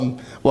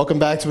Welcome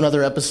back to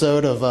another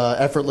episode of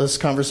Effortless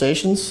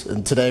Conversations.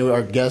 And today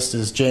our guest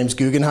is James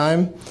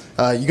Guggenheim.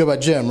 You go by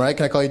Jim, right?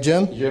 Can I call you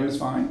Jim? Jim is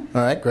fine.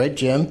 All right, great,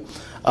 Jim.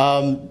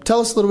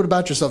 Tell us a little bit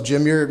about yourself,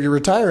 Jim. You're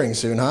retiring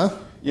soon, huh?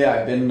 Yeah,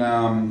 I've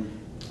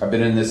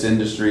been in this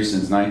industry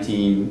since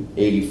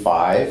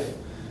 1985.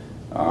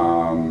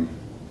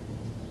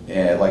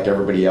 And like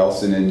everybody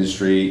else in the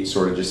industry,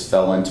 sort of just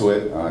fell into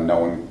it. No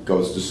one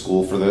goes to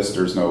school for this.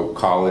 There's no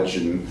college,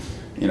 and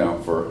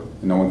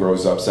no one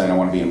grows up saying I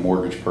want to be a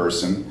mortgage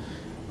person.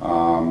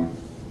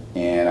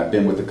 And I've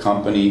been with the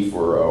company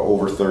for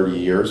over 30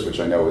 years, which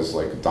I know is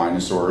like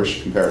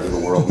dinosaurish compared to the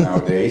world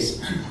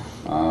nowadays.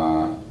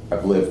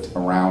 I've lived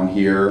around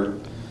here,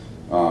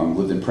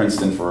 lived in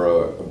Princeton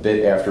for a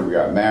bit after we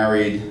got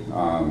married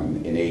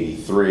in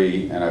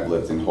 '83, and I've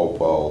lived in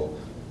Hopewell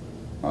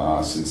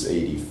since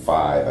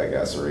 '85, I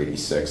guess, or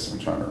 '86. I'm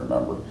trying to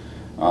remember.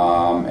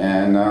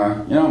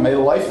 Made a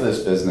life of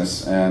this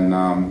business,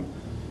 and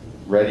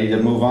ready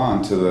to move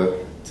on to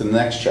the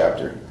next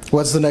chapter.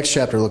 What's the next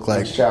chapter look like?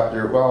 Next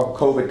chapter, well,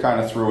 COVID kind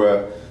of threw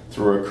a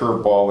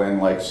curveball in,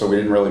 so we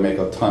didn't really make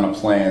a ton of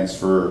plans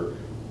for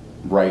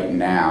right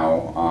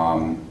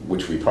now,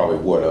 which we probably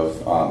would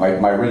have.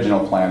 My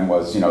original plan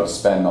was, to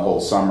spend the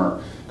whole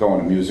summer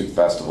going to music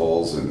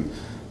festivals and,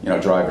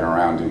 driving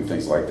around doing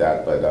things like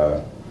that.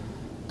 But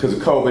because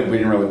of COVID, we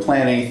didn't really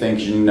plan anything.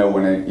 Because you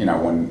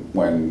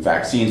when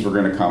vaccines were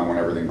going to come, when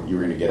everything you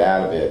were going to get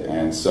out of it,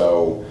 and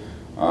so.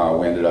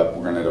 We're going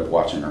to end up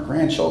watching our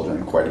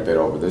grandchildren quite a bit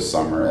over this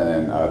summer.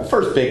 And the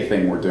first big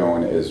thing we're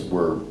doing is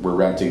we're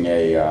renting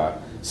a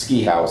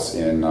ski house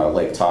in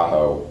Lake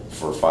Tahoe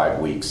for 5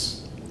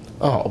 weeks.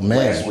 Oh, man.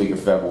 Last week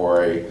of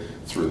February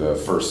through the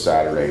first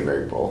Saturday of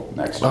April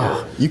next year.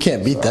 Oh, you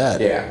can't beat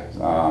that. Yeah.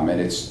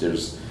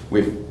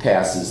 We have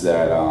passes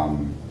that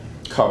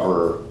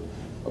cover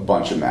a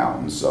bunch of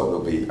mountains,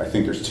 so I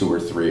think there's 2 or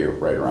 3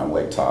 right around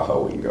Lake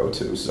Tahoe we can go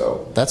to.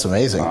 So that's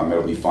amazing.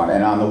 It'll be fun.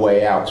 And on the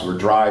way out, because we're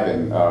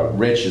driving,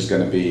 Rich is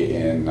going to be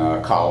in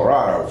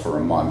Colorado for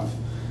a month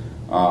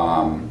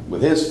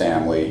with his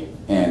family,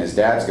 and his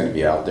dad's going to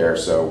be out there.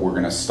 So we're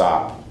going to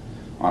stop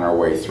on our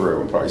way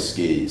through and probably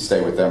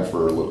stay with them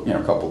for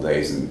a couple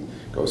days, and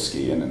go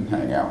skiing and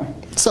hang out.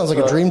 Sounds like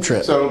a dream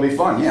trip. So it'll be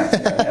fun. Yeah,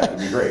 it'll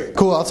be great.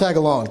 Cool. I'll tag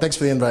along. Thanks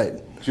for the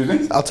invite. Excuse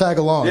me? I'll tag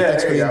along. Yeah,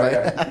 thanks for the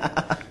invite.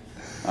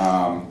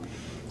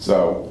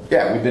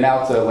 Yeah. We've been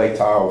out to Lake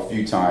Tahoe a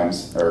few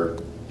times,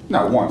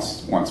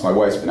 once. My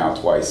wife's been out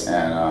twice,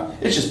 and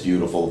it's just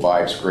beautiful. The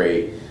vibe's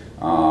great.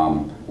 A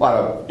lot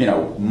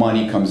of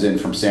money comes in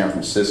from San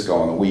Francisco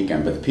on the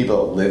weekend, but the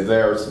people that live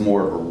there, it's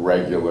more of a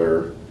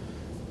regular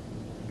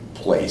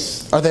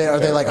place. Are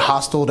they like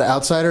hostile to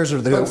outsiders, or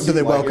do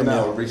they welcome you?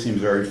 Everybody seems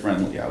very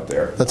friendly out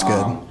there. That's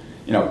good.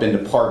 Been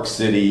to Park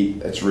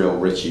City. It's real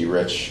rich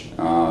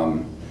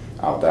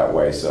out that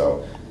way.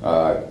 So.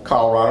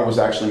 Colorado was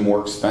actually more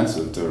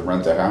expensive to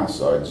rent a house,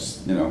 so I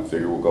just,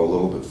 figure we'll go a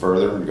little bit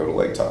further and go to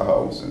Lake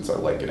Tahoe since I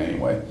like it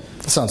anyway.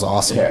 That sounds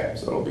awesome. Yeah,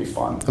 so it'll be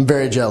fun. I'm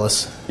very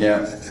jealous.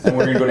 Yeah, and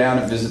we're going to go down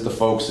and visit the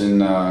folks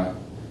in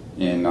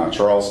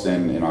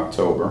Charleston in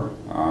October.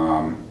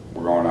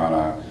 We're going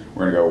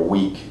to go a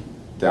week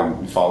down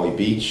in Folly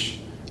Beach,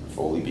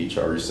 however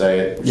you say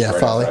it. Yeah, right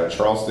Folly. Outside of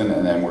Charleston,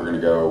 and then we're going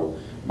to go.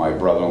 My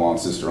brother-in-law and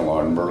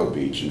sister-in-law in Myrtle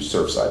Beach, and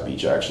Surfside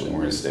Beach actually. And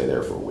we're going to stay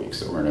there for a week,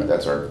 so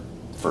that's our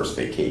first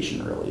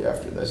vacation really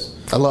after this.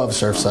 I love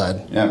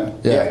Surfside. Yeah.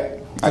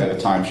 I have a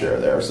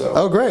timeshare there, so.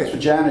 Oh, great. So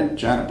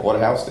Janet bought a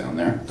house down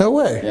there. No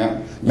way.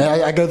 Yeah.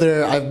 Man, I go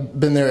there. I've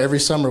been there every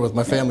summer with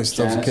my family since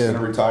I was a kid. Janet's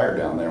going to retire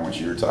down there when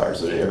she retires.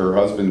 So her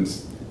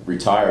husband's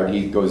retired.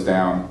 He goes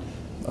down.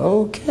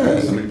 Okay.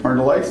 Somebody turn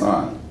the lights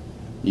on.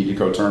 You need to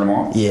go turn them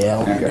off? Yeah,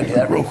 I'll do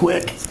that real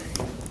quick.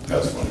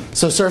 That's funny.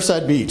 So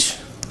Surfside Beach,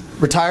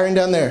 retiring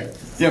down there.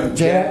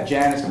 Yeah,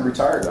 Janet's going to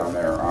retire down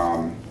there.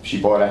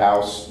 She bought a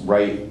house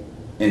right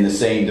in the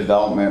same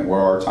development where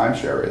our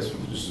timeshare is,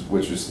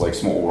 which is like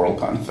small world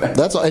kind of thing.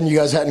 That's all, and you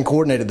guys hadn't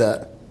coordinated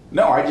that?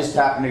 No, I just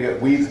happened to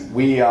get. We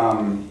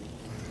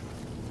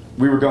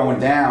were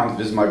going down to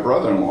visit my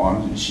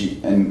brother-in-law,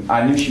 and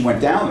I knew she went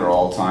down there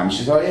all the time.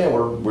 She said, "Oh yeah,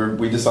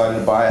 we decided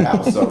to buy a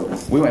house," so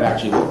we went and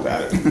actually looked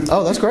at it.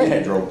 Oh, that's great. Yeah,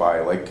 drove by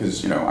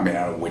because I don't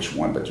know which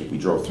one, but we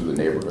drove through the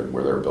neighborhood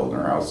where they were building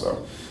our house.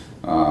 So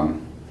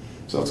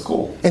it's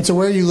cool. And so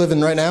where are you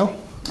living right now?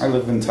 I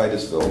live in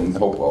Titusville in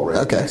Hopewell,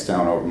 right next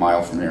town, over a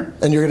mile from here.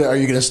 And are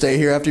you gonna stay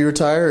here after you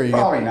retire? Or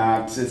Probably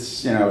not.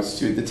 It's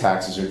the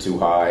taxes are too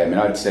high. I mean,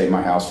 I'd stay in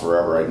my house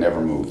forever. I'd never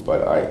move,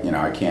 but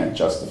I can't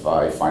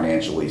justify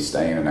financially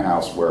staying in a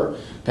house where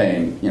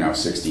paying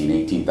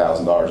 $16,000,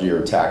 $18,000 a year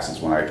in taxes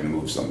when I can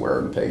move somewhere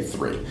and pay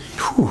 $3,000.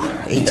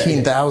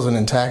 $18,000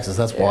 in taxes.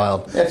 That's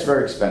wild. It's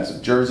very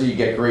expensive. Jersey, you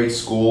get great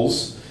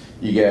schools,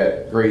 you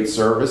get great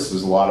service.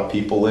 There's a lot of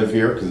people live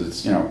here because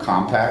it's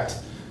compact.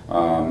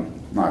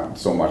 Not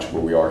so much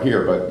where we are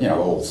here, but the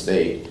whole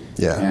state.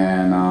 Yeah.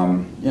 And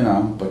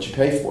but you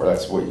pay for it.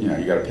 That's what you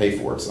got to pay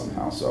for it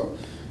somehow. So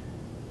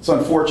it's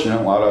unfortunate.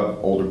 A lot of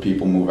older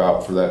people move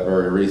out for that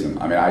very reason.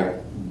 I mean,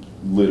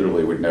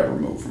 literally would never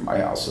move from my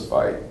house if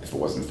it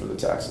wasn't for the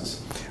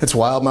taxes. It's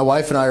wild. My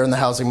wife and I are in the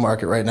housing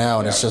market right now,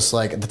 and Yeah. it's just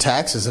like the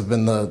taxes have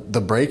been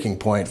the breaking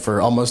point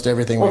for almost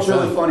everything Well, we've it's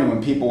really done.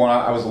 funny when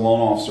I was a loan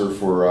officer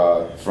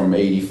for from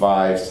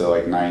 '85 to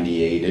like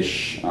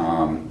 '98ish,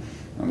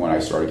 and when I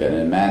started getting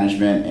into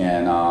management,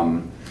 and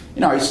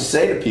I used to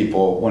say to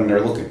people when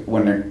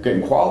they're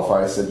getting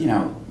qualified, I said,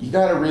 you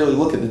got to really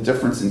look at the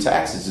difference in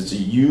taxes. It's a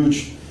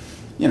huge,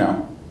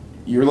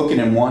 you're looking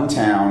in one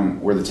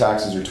town where the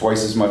taxes are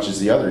twice as much as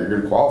the other. You're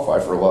going to qualify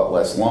for a lot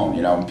less loan.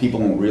 And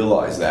people don't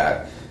realize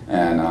that.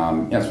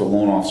 And that's what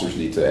loan officers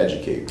need to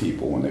educate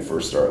people when they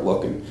first start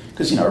looking,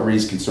 because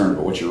everybody's concerned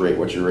about what's your rate,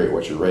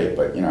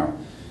 but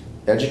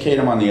educate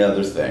them on the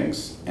other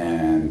things,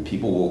 and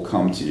people will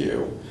come to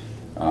you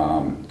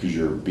because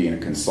you're being a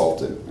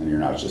consultant and you're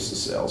not just a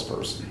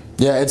salesperson.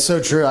 Yeah, it's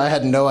so true. I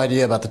had no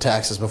idea about the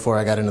taxes before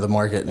I got into the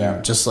market. Yeah.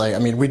 And just like,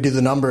 we'd do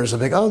the numbers. I'd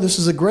be like, oh, this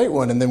is a great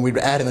one. And then we'd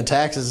add in the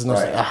taxes, and I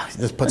was like,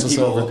 this puts us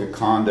people over. look at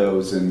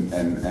condos and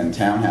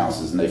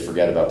townhouses, and they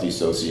forget about the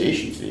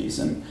association fees.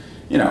 And,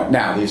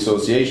 now the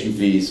association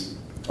fees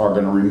are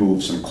going to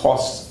remove some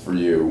costs for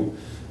you,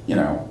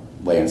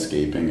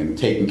 landscaping and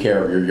taking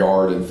care of your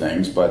yard and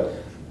things. But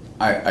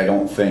I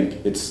don't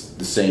think it's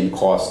the same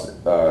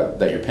cost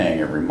that you're paying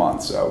every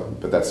month.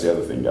 But that's the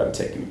other thing you got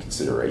to take into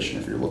consideration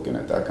if you're looking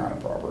at that kind of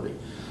property.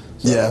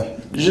 So, Yeah.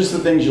 it's just the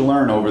things you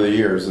learn over the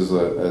years.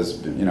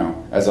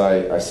 As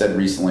I said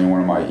recently in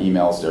one of my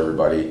emails to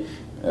everybody,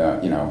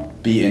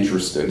 be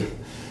interested.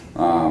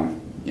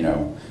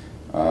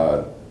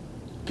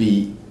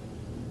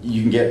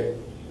 You can get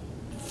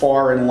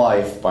far in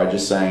life by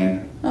just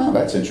saying, oh,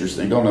 that's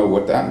interesting. Don't know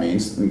what that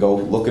means, and go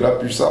look it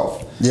up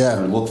yourself.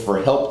 Yeah. Or look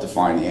for help to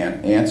find the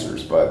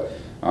answers. But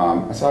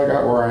that's how I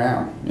got where I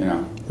am.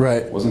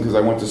 Right. It wasn't because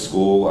I went to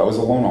school. I was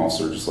a loan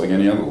officer, just like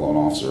any other loan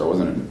officer. I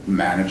wasn't a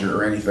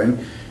manager or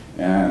anything.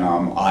 And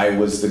I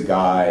was the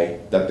guy,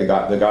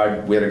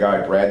 we had a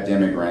guy, Brad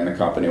Dimmick, ran the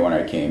company when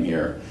I came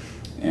here.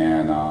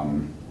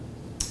 And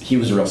he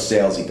was a real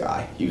salesy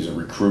guy. He was a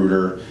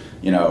recruiter.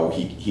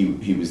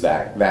 He was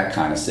that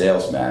kind of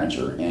sales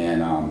manager.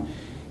 And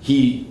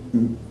he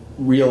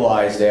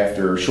realized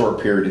after a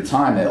short period of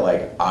time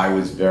that I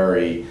was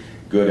very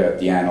good at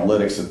the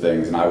analytics of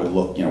things, and I would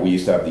look, we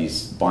used to have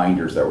these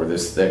binders that were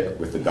this thick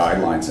with the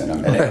guidelines in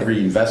them, and every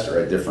investor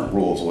had different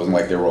rules. It wasn't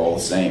like they were all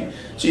the same.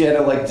 So you had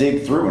to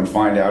dig through and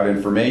find out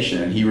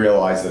information, and he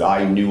realized that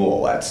I knew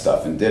all that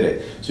stuff and did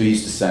it. So he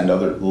used to send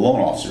other loan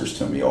officers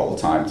to me all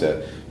the time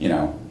to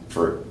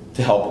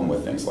help him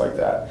with things like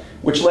that,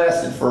 which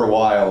lasted for a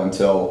while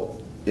until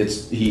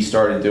he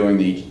started doing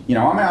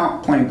I'm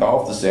out playing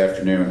golf this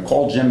afternoon.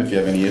 Call Jim if you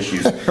have any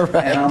issues.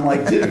 Right. And I'm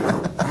like, dude,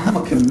 I'm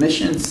a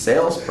commissioned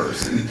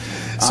salesperson.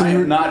 So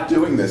I'm not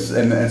doing this.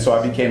 And so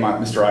I became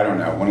Mr. I don't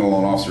know. One of the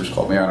loan officers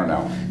called me I don't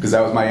know, because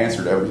that was my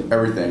answer to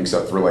everything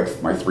except for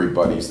my three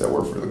buddies that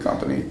work for the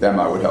company. Them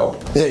I would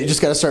help. Yeah, you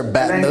just got to start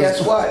batting and then those.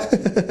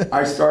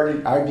 Guess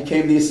what? I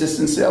became the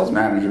assistant sales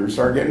manager and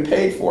started getting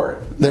paid for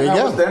it. There you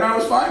go. Then I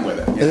was fine with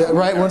it.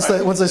 Right, once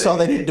they saw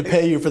they needed to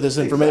pay you for this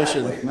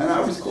information. Exactly. And then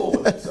I was cool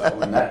with it. So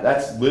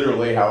that's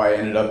literally how I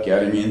ended up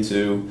getting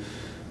into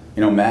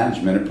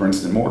management at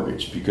Princeton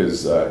Mortgage,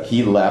 because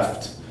he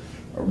left.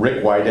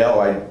 Rick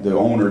Weidel, the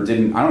owner, I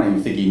don't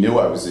even think he knew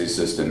I was the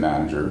assistant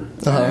manager.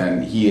 Uh-huh.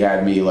 And he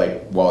had me,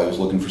 while he was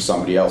looking for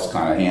somebody else,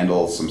 kind of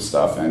handle some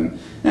stuff. And,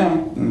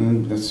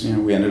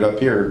 we ended up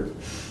here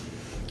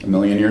a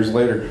million years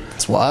later.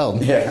 It's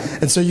wild. Yeah.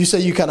 And so you say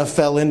you kind of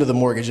fell into the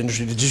mortgage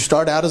industry. Did you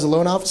start out as a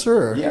loan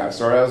officer? Or? Yeah, I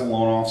started out as a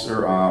loan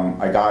officer.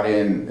 I got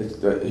in,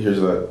 here's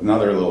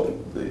another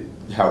little,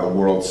 how the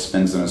world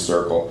spins in a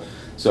circle.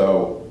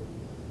 So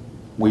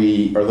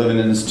we are living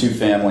in this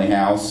two-family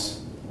house,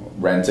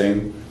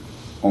 renting.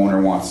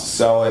 Owner wants to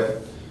sell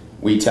it.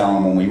 We tell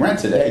him when we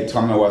rent it, hey,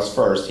 come to us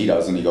first. He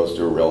doesn't. He goes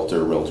to a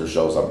realtor. Realtor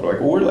shows up. We're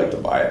like, well, we'd like to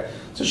buy it.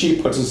 So she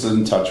puts us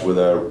in touch with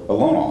a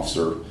loan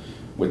officer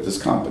with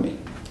this company,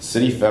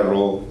 City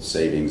Federal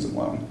Savings and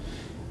Loan.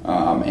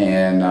 We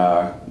end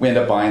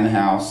up buying the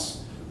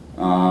house.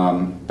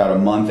 About a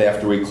month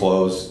after we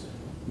closed,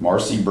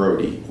 Marcy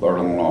Brody, our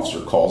loan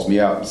officer, calls me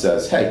up and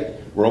says, hey,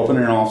 we're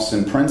opening an office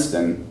in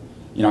Princeton.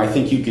 I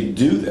think you could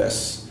do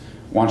this.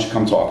 Why don't you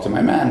come talk to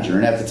my manager?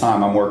 And at the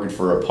time, I'm working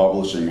for a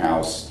publishing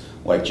house,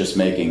 just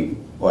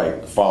making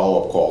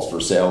follow-up calls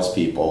for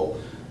salespeople.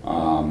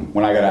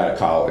 When I got out of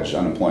college,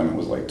 unemployment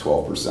was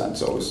 12%.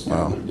 So it was,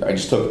 wow.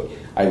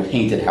 I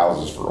painted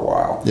houses for a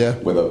while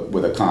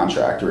with a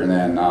contractor, and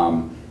then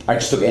I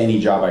just took any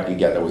job I could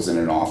get that was in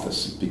an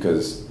office,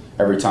 because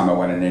every time I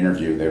went in an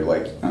interview, they were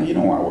like, oh, you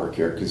don't want to work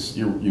here because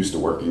you're used to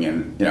working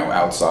in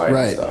outside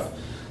and stuff.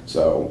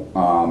 So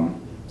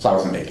I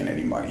wasn't making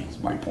any money.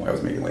 That's my point. I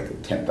was making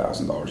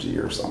 $10,000 a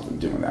year or something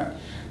doing that.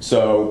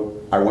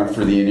 So I went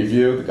for the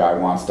interview. The guy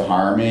wants to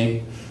hire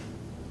me.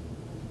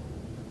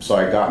 So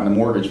I got in the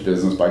mortgage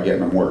business by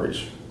getting a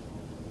mortgage.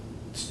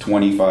 It's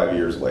 25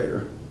 years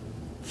later.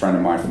 A friend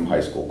of mine from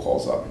high school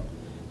calls up.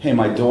 Hey,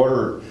 my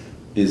daughter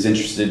is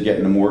interested in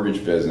getting the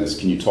mortgage business.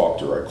 Can you talk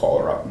to her? I call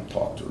her up and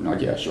talk to her. I'm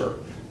like, yeah, sure.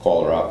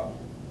 Call her up.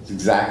 It's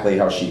exactly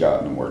how she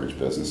got in the mortgage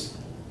business.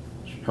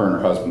 Her and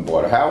her husband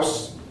bought a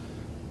house.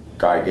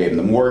 Guy gave them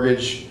the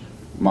mortgage.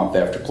 A month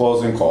after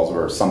closing, calls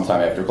her, or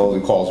sometime after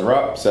closing, calls her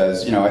up,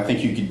 says, I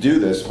think you could do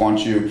this.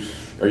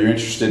 Are you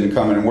interested in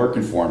coming and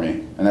working for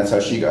me? And that's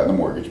how she got in the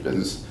mortgage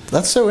business.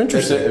 That's so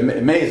interesting. It's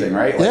amazing,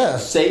 right? Yeah.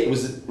 It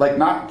was like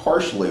not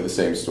partially the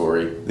same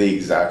story, the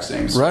exact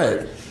same story.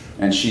 Right.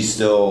 And she's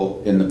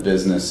still in the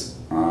business.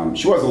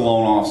 She was a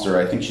loan officer.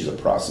 I think she's a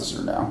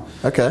processor now.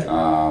 Okay.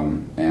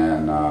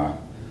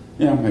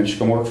 Maybe she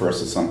can work for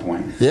us at some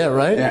point. Yeah,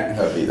 right. Yeah,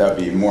 that'd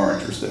be more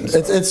interesting.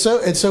 So.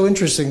 It's so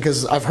interesting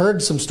because I've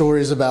heard some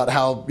stories about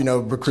how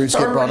recruits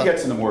get brought up. Everybody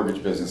gets in the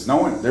mortgage business.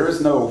 There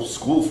is no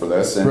school for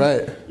this, and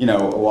right. A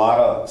lot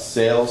of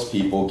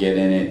salespeople get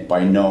in it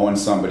by knowing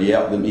somebody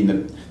else. I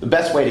mean, the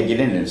best way to get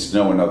in it is to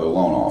know another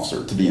loan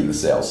officer to be in the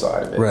sales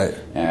side of it. Right.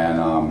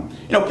 And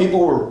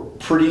people were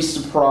pretty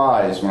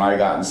surprised when I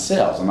got in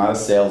sales. I'm not a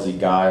salesy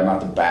guy. I'm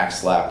not the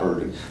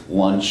backslapper,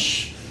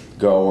 lunch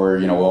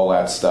goer, all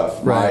that stuff.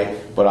 Right.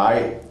 But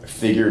I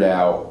figured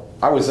out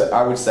I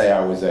would say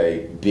I was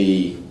a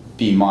B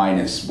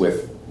minus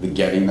with the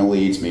getting the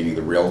leads, meaning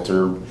the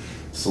realtor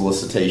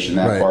solicitation,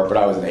 that right. part. But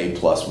I was an A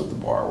plus with the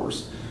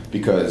borrowers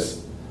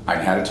because I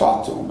knew how to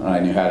talk to them and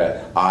I knew how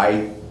to.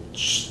 I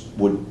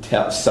would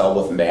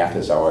sell with math,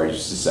 as I always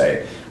used to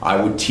say.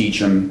 I would teach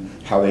them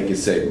how they could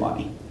save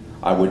money.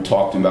 I would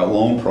talk to them about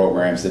loan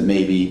programs that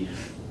maybe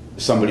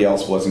somebody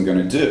else wasn't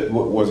going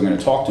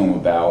to talk to them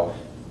about,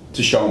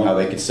 to show them how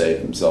they could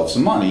save themselves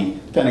some money,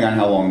 depending on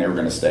how long they were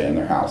going to stay in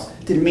their house.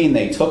 Didn't mean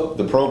they took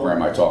the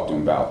program I talked to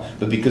them about,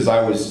 but because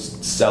I was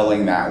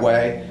selling that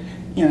way,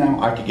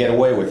 I could get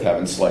away with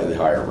having slightly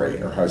higher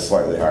rate or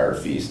slightly higher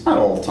fees. Not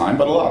all the time,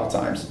 but a lot of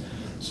times.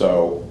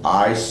 So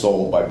I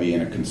sold by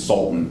being a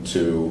consultant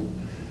to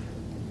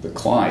the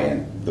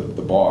client, the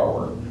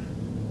borrower.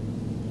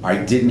 I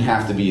didn't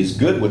have to be as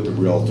good with the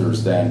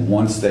realtors then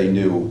once they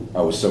knew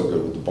I was so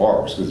good with the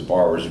borrowers, because the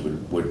borrowers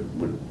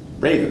would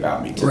rave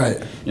about me too. Right.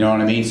 You know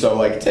what I mean?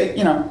 So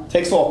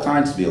takes all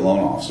kinds to be a loan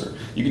officer.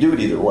 You can do it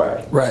either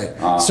way. Right.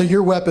 So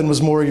your weapon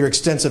was more your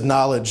extensive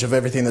knowledge of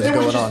everything that's going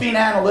on. It was just being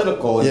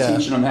analytical and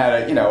teaching them how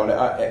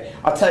to,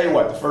 I'll tell you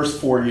what, the first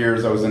 4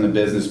 years I was in the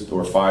business,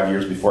 or 5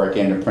 years before I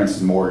came to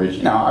Princeton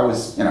Mortgage, I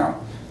was,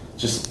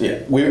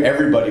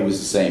 everybody was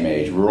the same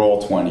age. We were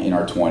all in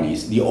our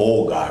 20s. The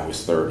old guy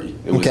was 30.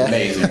 It was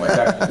amazing like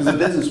that, because the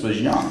business was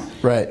young.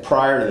 Right.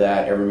 Prior to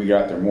that, everybody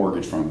got their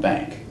mortgage from a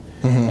bank.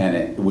 Mm-hmm. And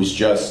it was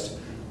just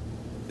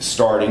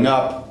starting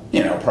up,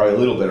 probably a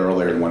little bit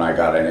earlier than when I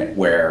got in it,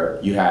 where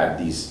you had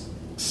these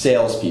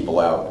salespeople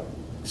out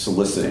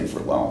soliciting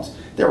for loans.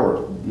 There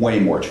were way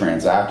more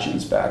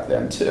transactions back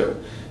then too.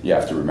 You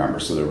have to remember.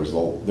 So there was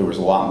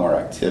a lot more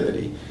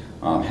activity.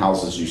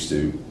 Houses used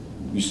to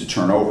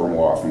turn over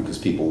more often because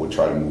people would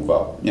try to move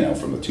up,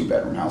 from a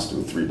 2-bedroom house to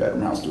a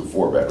 3-bedroom house to a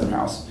 4-bedroom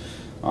house.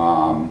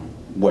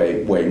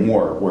 Way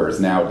more. Whereas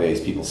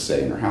nowadays people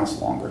stay in their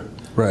house longer.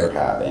 Right. Or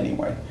have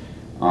anyway.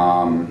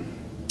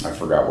 I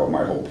forgot what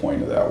my whole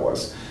point of that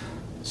was.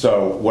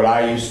 So what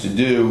I used to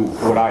do,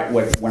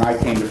 when I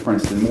came to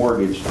Princeton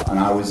Mortgage, and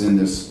I was in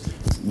this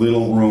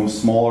little room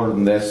smaller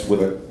than this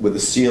with a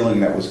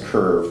ceiling that was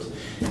curved,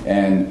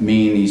 and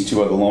me and these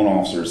 2 other loan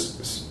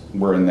officers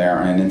were in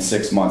there, and in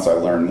 6 months I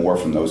learned more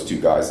from those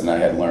 2 guys than I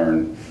had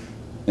learned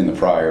in the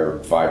prior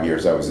 5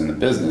 years I was in the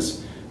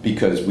business,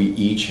 because we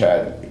each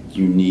had a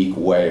unique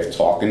way of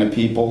talking to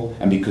people,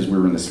 and because we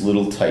were in this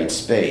little tight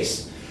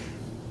space,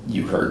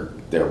 you heard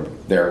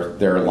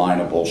their line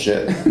of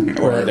bullshit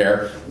or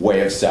their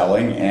way of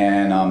selling,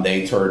 and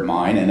they heard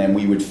mine, and then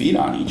we would feed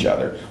on each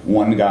other.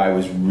 One guy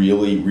was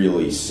really,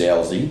 really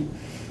salesy.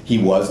 He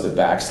was the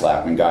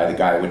backslapping guy, the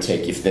guy that would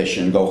take you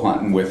fishing, go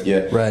hunting with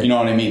you. Right. You know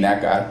what I mean?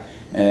 That guy.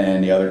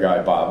 And the other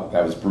guy, Bob,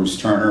 that was Bruce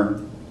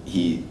Turner.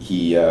 He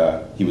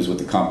was with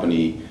the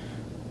company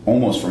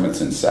almost from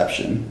its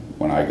inception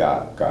when I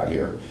got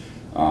here.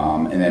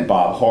 And then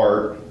Bob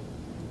Hart,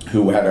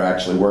 who had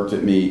actually worked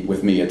with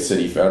me at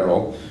City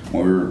Federal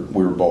when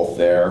we were both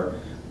there.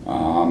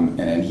 And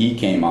then he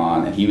came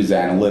on, and he was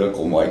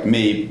analytical like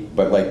me,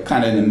 but like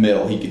kind of in the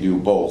middle. He could do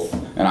both,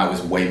 and I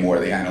was way more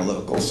the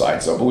analytical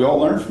side. But we all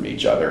learned from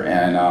each other,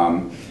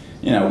 and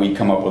we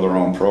come up with our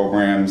own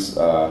programs.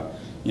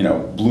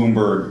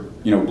 Bloomberg.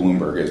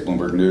 Bloomberg is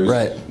Bloomberg News.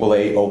 Right. Well,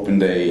 they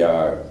opened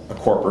a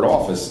corporate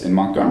office in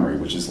Montgomery,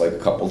 which is like a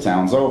couple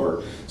towns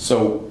over.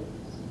 So,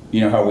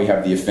 how we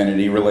have the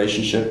affinity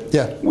relationship?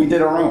 Yeah. We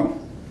did our own.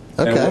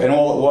 Okay. And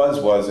all it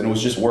was, and it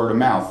was just word of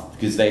mouth,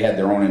 because they had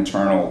their own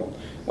internal,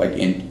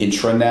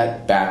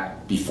 intranet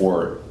back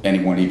before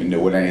anyone even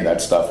knew what any of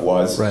that stuff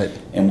was. Right.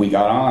 And we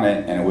got on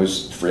it, and it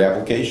was free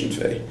application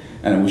fee.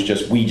 And it was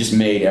we just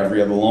made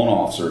every other loan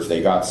officer, if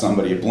they got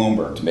somebody at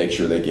Bloomberg, to make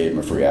sure they gave them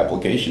a free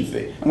application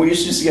fee. And we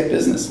used to just get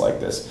business like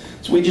this.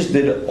 So we just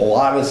did a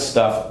lot of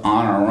stuff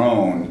on our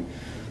own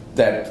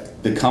that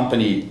the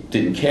company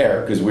didn't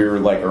care, because we were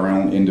like our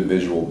own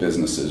individual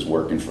businesses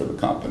working for the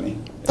company.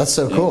 That's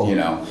so cool.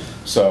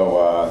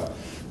 So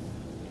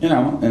you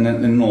know, and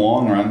then in the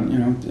long run, you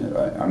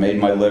know, I made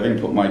my living,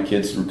 put my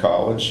kids through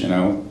college, you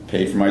know,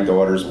 paid for my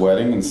daughter's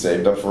wedding, and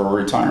saved up for a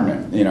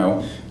retirement, you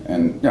know.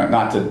 And you know,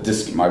 not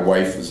to my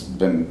wife has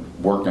been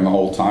working the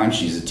whole time.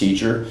 She's a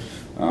teacher.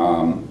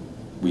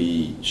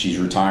 She's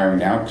retiring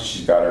now because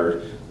she's got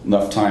her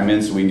enough time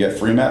in so we can get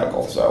free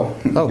medical. So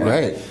oh,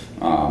 great.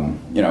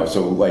 You know,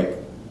 so like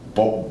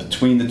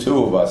between the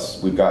two of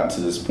us, we've gotten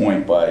to this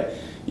point by,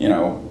 you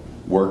know,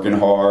 working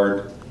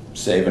hard,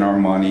 saving our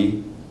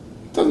money.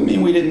 Doesn't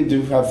mean we didn't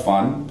have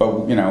fun,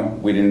 but you know,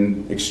 we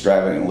didn't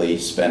extravagantly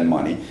spend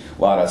money.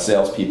 A lot of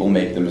salespeople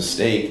make the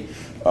mistake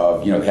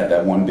of, you know, they had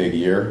that one big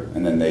year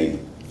and then they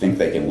think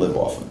they can live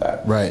off of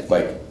that. Right.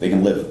 Like they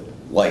can live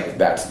like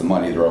that's the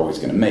money they're always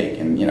going to make,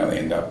 and you know, they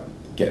end up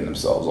getting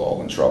themselves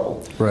all in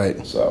trouble.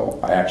 Right. So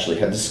I actually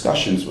had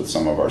discussions with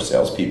some of our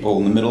salespeople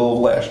in the middle of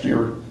last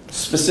year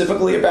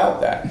specifically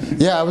about that.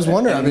 Yeah, I was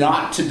wondering. And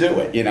not to do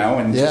it, you know,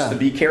 and yeah. just to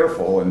be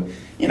careful. And,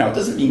 you know, it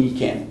doesn't mean you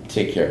can't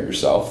take care of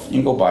yourself. You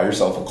can go buy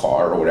yourself a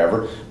car or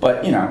whatever.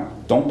 But, you know,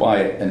 don't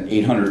buy an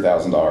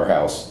 $800,000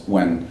 house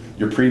when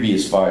your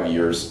previous 5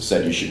 years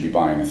said you should be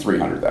buying a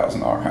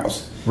 $300,000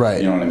 house. Right.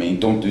 You know what I mean?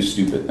 Don't do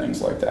stupid things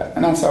like that.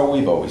 And that's how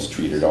we've always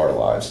treated our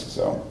lives.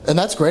 So. And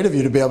that's great of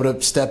you to be able to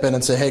step in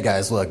and say, hey,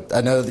 guys, look, I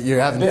know that you're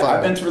having fun.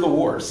 I've been through the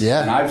wars.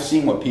 Yeah. And I've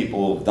seen what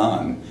people have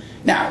done.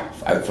 Now,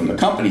 from the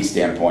company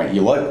standpoint,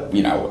 you like,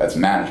 you know, as a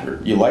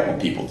manager, you like when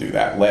people do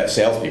that, let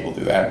salespeople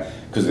do that,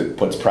 because it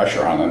puts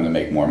pressure on them to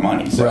make more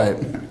money. So, right.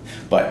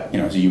 But, you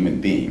know, as a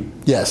human being,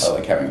 yes, I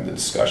like having the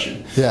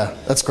discussion. Yeah,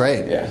 that's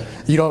great. Yeah.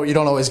 You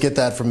don't always get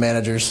that from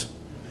managers.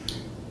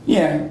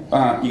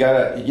 Yeah, you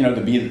gotta, you know,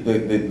 to be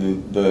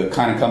the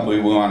kind of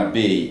company we want to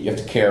be, you have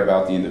to care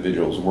about the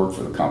individuals who work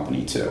for the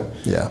company too.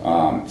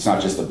 Yeah. It's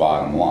not just the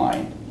bottom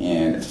line,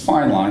 and it's a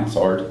fine line. It's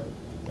hard.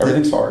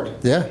 Everything's hard.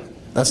 Yeah,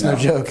 that's no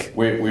joke.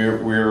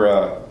 We're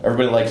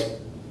everybody likes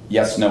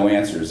yes/no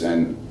answers,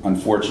 and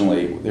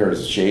unfortunately,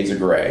 there's shades of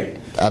gray.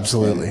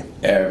 Absolutely.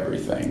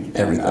 Everything.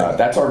 Everything. And,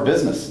 that's our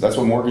business. That's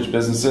what mortgage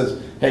business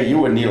is. Hey, you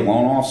wouldn't need a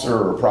loan officer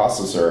or a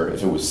processor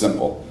if it was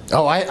simple.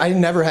 Oh, I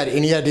never had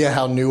any idea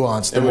how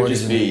nuanced it would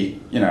just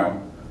be, you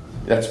know,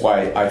 that's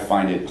why I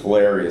find it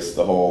hilarious,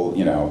 the whole,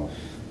 you know,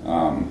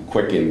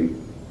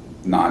 Quicken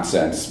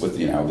nonsense with,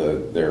 you know,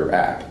 their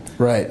app.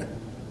 Right.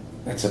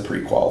 That's a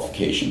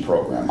pre-qualification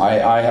program.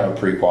 I have a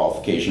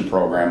pre-qualification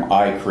program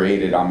I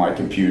created on my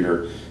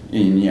computer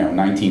in, you know,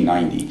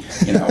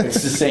 1990. You know,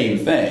 it's the same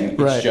thing.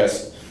 It's right.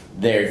 just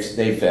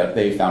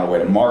they've found a way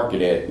to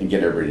market it and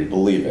get everybody to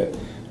believe it.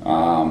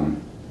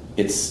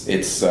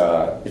 It's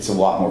a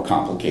lot more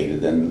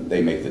complicated than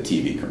they make the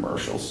TV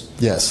commercials.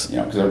 Yes. You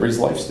know, because everybody's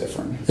life's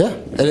different. Yeah.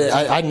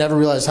 I never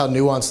realized how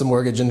nuanced the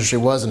mortgage industry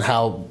was and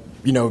how,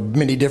 you know,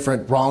 many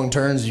different wrong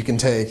turns you can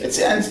take. It's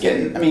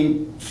getting, I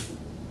mean,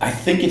 I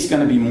think it's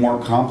going to be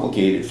more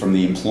complicated from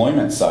the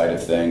employment side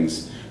of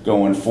things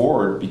going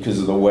forward because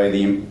of the way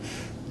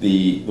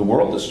the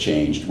world has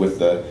changed with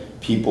the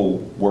people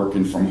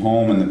working from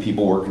home and the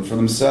people working for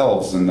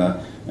themselves and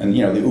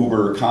you know, the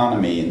Uber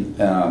economy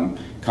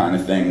kind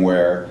of thing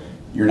where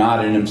you're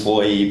not an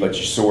employee but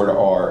you sort of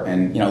are,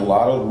 and you know, a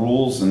lot of the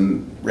rules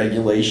and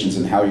regulations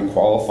and how you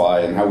qualify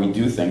and how we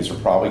do things are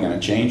probably going to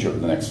change over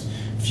the next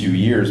few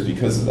years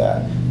because of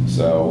that.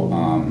 So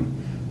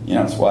you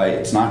know, it's why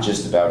it's not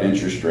just about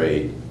interest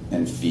rate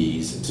and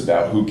fees. It's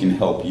about who can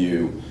help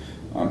you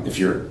if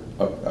you're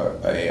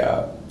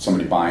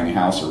somebody buying a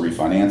house or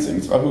refinancing.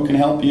 It's about who can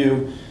help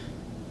you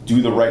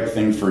do the right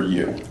thing for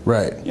you.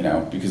 Right. You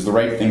know, because the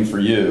right thing for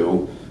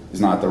you is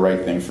not the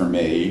right thing for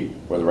me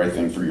or the right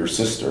thing for your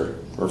sister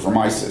or for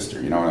my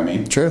sister. You know what I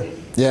mean? True.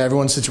 Yeah,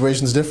 everyone's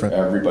situation is different.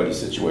 Everybody's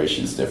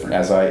situation is different.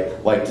 As I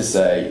like to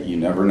say, you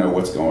never know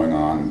what's going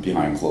on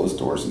behind closed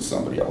doors in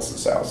somebody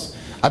else's house.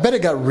 I bet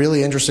it got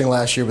really interesting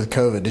last year with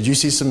COVID. Did you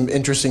see some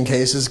interesting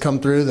cases come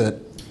through that?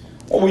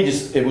 Well,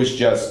 it was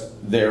just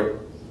there.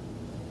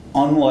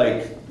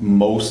 Unlike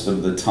most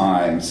of the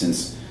time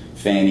since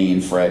Fannie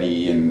and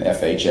Freddie and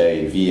FHA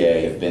and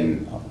VA have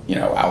been, you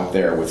know, out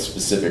there with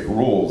specific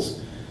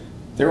rules,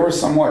 they were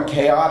somewhat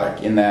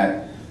chaotic in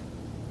that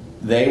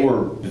they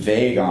were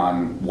vague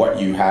on what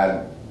you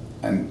had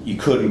and you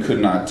could and could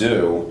not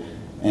do,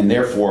 and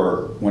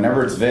therefore,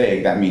 whenever it's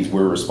vague, that means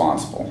we're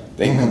responsible.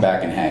 They can come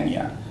back and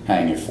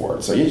hang you for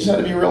it. So you just had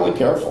to be really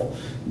careful.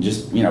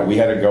 Just, you know, we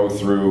had to go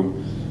through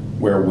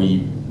where we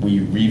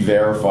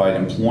re-verified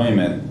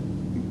employment,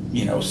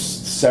 you know,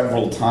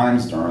 several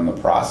times during the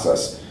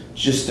process,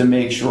 just to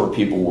make sure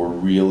people were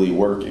really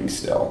working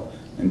still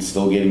and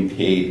still getting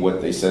paid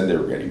what they said they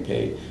were getting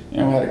paid. You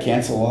know, we had to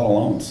cancel a lot of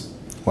loans.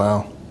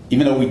 Wow.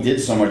 Even though we did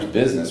so much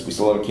business, we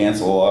still had to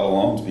cancel a lot of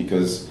loans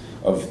because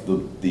of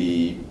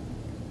the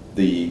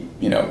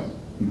you know,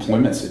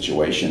 employment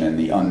situation and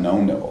the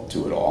unknown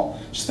to it all.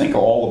 Just think of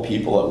all the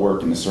people that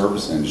work in the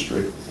service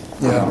industry.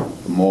 Yeah.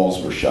 The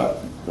malls were shut,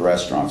 the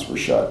restaurants were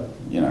shut,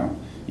 you know,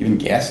 even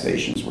gas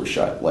stations were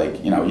shut.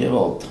 Like, you know, you have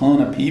a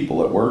ton of people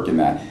that work in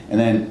that. And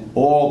then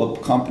all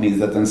the companies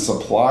that then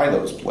supply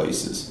those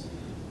places,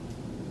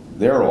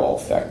 they're all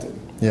affected.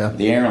 Yeah.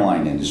 The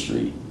airline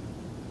industry,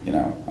 You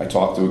know, I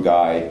talked to a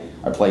guy.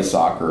 I play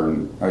soccer,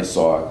 and I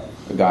saw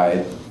a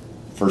guy.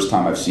 First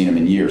time I've seen him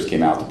in years,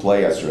 came out to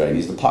play yesterday, and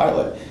he's the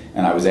pilot.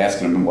 And I was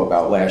asking him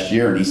about last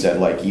year, and he said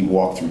like he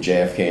walked through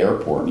JFK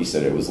Airport, and he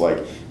said it was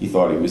like he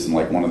thought he was in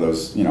like one of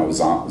those, you know,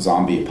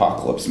 zombie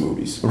apocalypse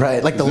movies.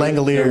 Right, like the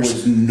Langoliers. There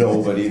was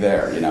nobody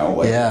there, you know,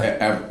 like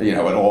you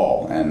know, at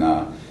all.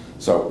 And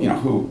so, you know,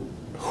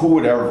 who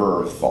would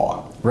ever have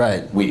thought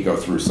we'd go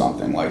through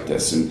something like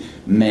this, and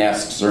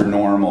masks are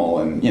normal,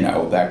 and you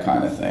know, that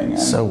kind of thing. And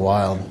so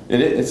wild.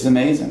 It's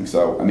amazing.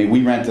 So I mean,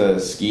 we rent a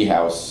ski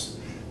house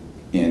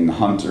in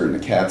Hunter in the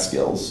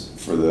Catskills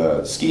for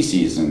the ski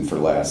season for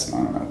the last, I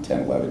don't know,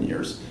 10, 11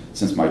 years,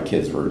 since my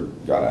kids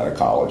got out of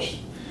college.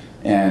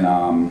 And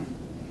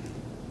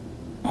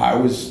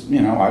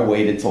I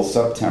waited till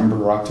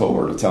September or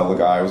October to tell the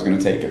guy I was going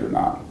to take it or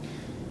not.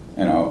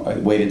 You know, I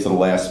waited till the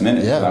last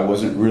minute. Yeah. I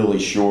wasn't really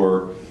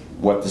sure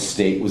what the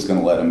state was going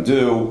to let him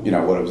do, you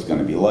know, what it was going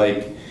to be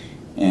like.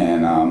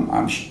 And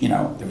you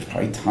know, there was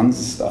probably tons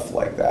of stuff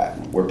like that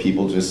where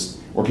people just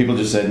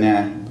said,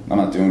 nah, I'm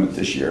not doing it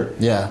this year.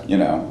 Yeah. You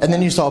know. And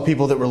then you saw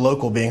people that were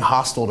local being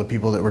hostile to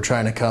people that were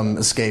trying to come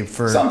escape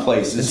for some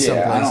places.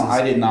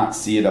 I did not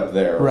see it up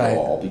there at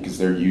all, because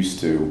they're used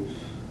to.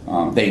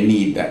 They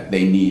need that.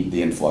 They need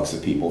the influx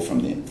of people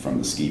from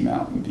the ski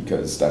mountain,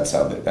 because that's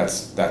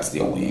the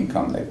only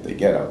income they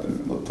get up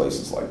in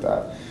places like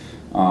that.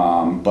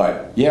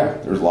 But yeah,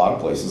 there's a lot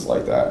of places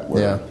like that.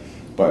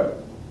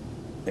 But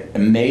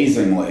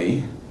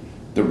amazingly,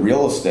 the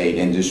real estate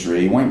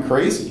industry went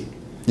crazy.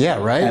 Yeah,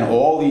 right. And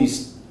all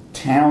these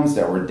towns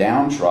that were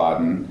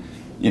downtrodden,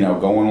 you know,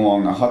 going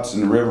along the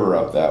Hudson River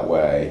up that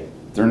way,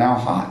 they're now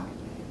hot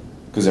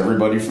because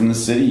everybody from the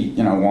city,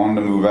 you know,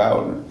 wanted to move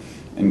out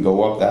and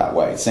go up that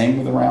way. Same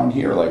with around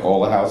here. Like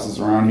all the houses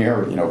around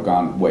here, you know, have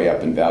gone way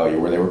up in value,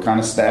 where they were kind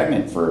of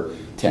stagnant for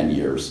 10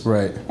 years.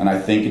 Right. And I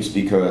think it's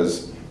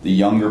because the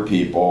younger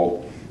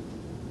people,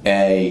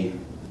 I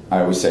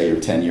always say you're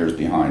 10 years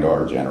behind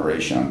our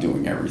generation on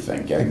doing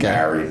everything, getting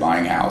married,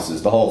 buying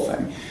houses, the whole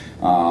thing.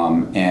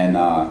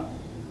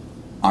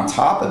 On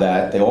top of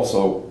that, they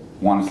also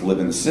wanted to live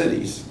in the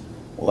cities.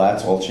 Well,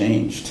 that's all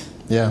changed.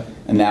 Yeah.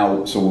 And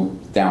now, so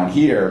down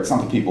here, it's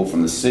not the people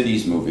from the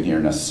cities moving here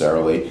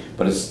necessarily,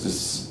 but it's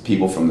just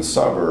people from the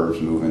suburbs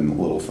moving a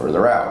little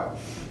further out.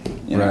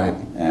 You know?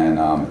 And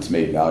it's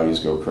made values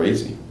go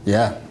crazy.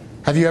 Yeah.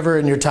 Have you ever,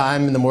 in your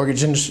time in the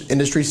mortgage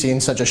industry, seen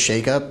such a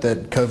shakeup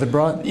that COVID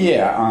brought?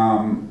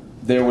 Yeah.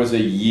 There was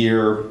a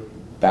year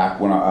back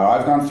when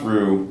I've gone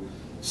through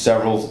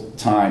several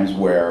times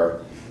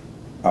where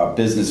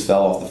business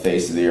fell off the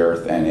face of the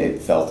earth, and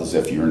it felt as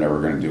if you were never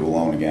going to do a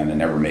loan again and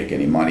never make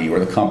any money, or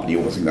the company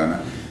wasn't going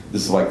to.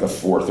 This is like the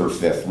fourth or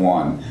fifth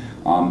one.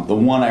 The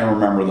one I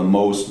remember the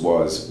most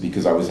was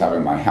because I was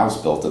having my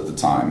house built at the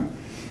time,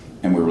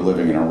 and we were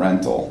living in a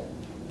rental,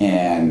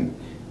 and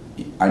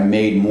I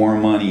made more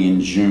money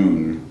in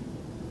June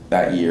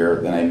that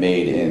year than I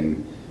made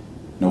in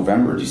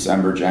November,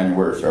 December,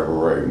 January,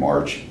 February,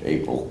 March,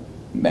 April,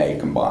 May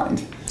combined.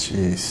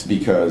 Jeez.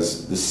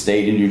 Because the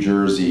state of New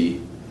Jersey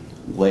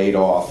laid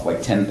off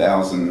like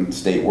 10,000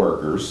 state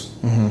workers.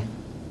 Mm-hmm.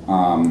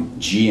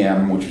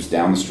 GM, which was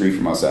down the street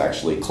from us,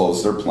 actually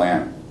closed their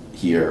plant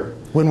here.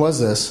 When was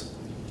this?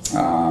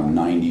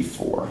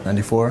 94.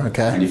 94,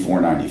 okay.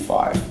 94,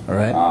 95. All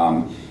right.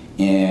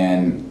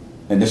 And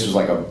this was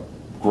like a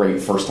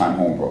great first-time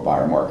home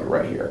buyer market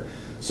right here.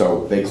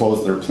 So they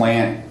closed their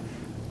plant.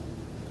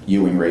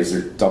 Ewing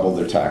doubled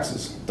their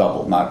taxes.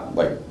 Doubled, not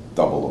like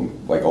doubled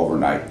them, like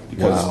overnight,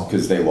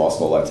 because they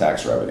lost all that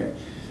tax revenue.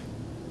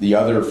 The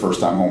other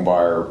first-time home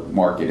buyer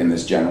market in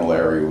this general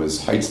area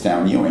was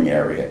Hightstown, Ewing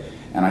area.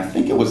 And I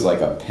think it was like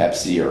a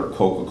Pepsi or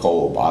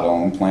Coca-Cola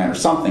bottling plant or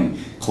something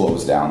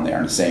closed down there,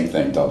 and the same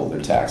thing, doubled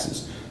their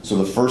taxes. So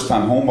the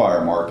first-time home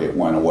buyer market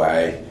went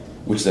away,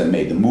 which then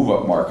made the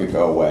move-up market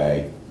go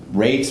away.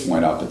 Rates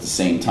went up at the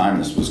same time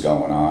this was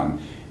going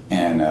on,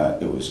 and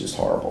it was just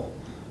horrible.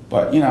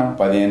 But, you know,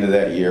 by the end of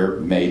that year,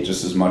 made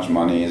just as much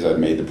money as I'd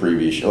made the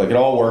previous year. Like, it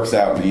all works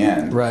out in the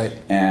end. Right.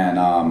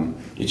 And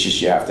it's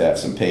just you have to have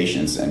some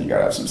patience, and you got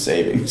to have some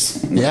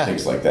savings. Yeah.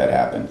 Things like that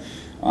happen.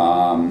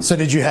 So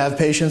did you have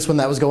patience when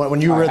that was going on?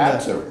 When you were I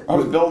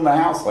was building the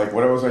house. Like,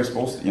 what was I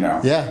supposed to, you know?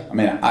 Yeah. I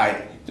mean,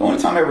 the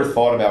only time I ever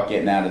thought about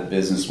getting out of the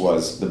business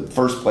was the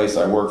first place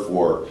I worked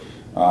for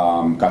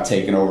got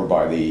taken over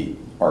by the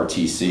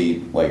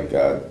RTC, like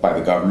by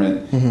the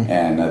government,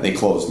 and they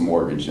closed the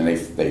mortgage, and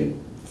they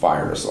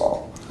fired us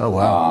all. Oh,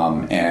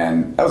 wow.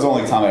 And that was the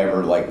only time I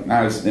ever,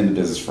 I was in the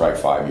business for like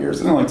 5 years,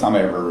 and the only time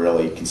I ever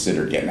really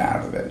considered getting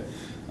out of it.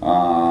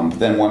 But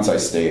then once I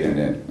stayed in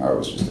it, I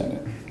was just in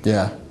it.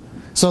 Yeah.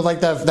 So like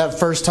that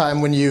first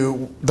time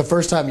the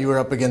first time you were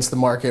up against the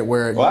market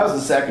where... Well, that was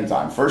the second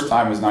time. First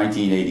time was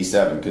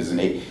 1987, because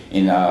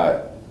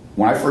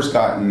when I first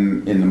got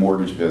in the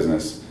mortgage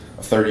business,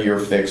 a 30-year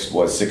fixed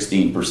was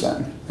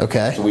 16%.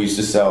 Okay. So we used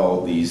to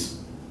sell these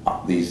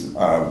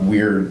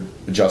weird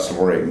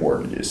adjustable rate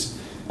mortgages,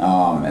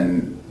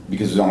 and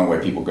because it was the only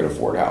way people could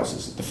afford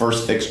houses. The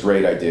first fixed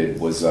rate I did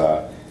was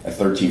at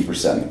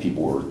 13%, and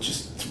people were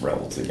just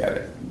thrilled to get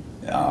it.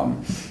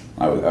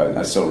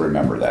 I still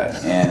remember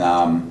that.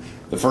 And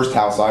the first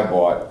house I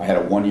bought, I had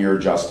a 1-year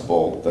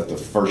adjustable that the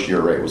first year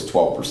rate was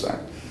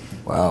 12%.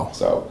 Wow.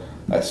 So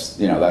that's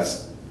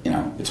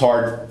it's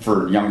hard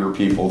for younger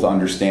people to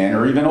understand,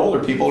 or even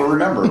older people to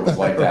remember it was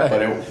like that,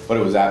 Right. but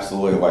it was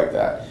absolutely like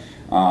that.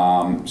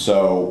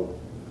 So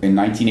in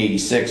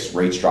 1986,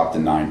 rates dropped to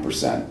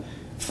 9%.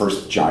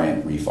 First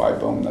giant refi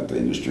boom that the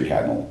industry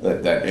had.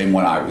 And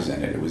when I was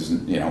in it, it was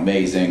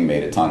amazing,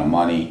 made a ton of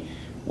money.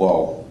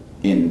 Well,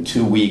 in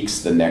 2 weeks,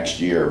 the next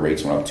year,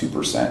 rates went up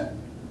 2%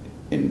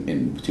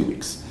 in 2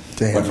 weeks.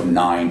 Damn. Went from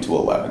 9 to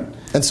 11.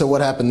 And so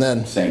what happened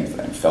then? Same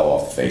thing. Fell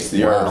off the face of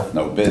the Wow. earth.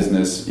 No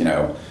business.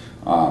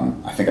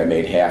 I think I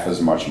made half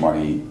as much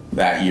money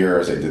that year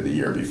as I did the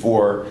year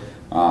before.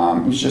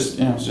 It was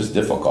just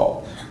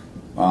difficult.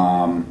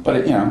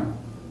 But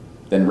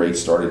then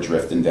rates started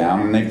drifting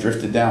down, and they've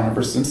drifted down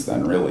ever since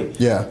then. Really.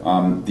 Yeah.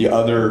 The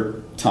other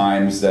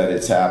times that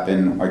it's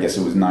happened, I guess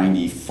it was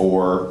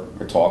 '94.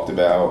 I talked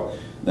about.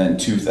 Then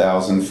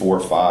 2004,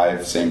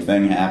 5, same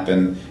thing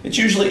happened. It's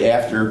usually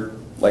after,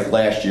 like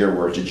last year,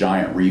 where it's a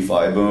giant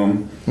refi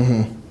boom.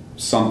 Mm-hmm.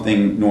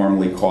 Something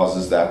normally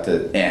causes that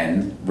to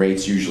end.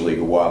 Rates usually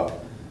go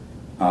up.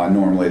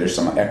 Normally there's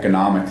some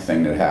economic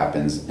thing that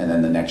happens, and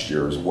then the next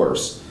year is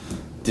worse.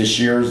 This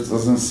year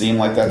doesn't seem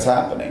like that's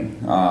happening.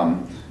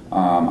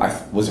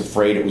 I was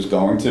afraid it was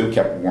going to.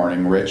 Kept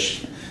warning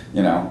Rich,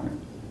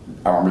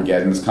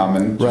 Armageddon's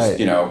coming. Right.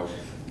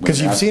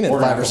 Because you've seen it we're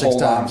gonna 5 or have to 6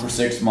 hold on times. for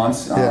 6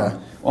 months. Yeah.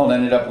 Well, it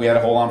ended up we had to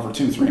hold on for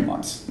 2-3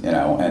 months. And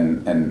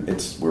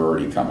we're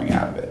already coming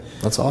out of it.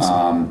 That's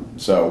awesome.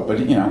 But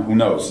who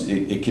knows?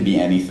 It could be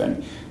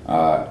anything.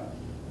 I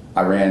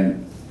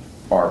ran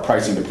our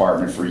pricing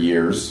department for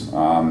years,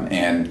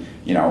 and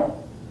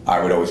I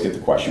would always get the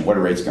question, "What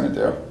are rates going to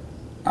do?"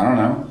 I don't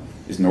know.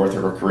 Is North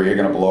Korea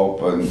going to blow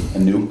up a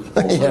nuke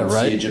over Yeah,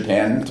 right. Sea of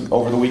Japan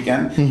over the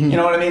weekend? Mm-hmm. You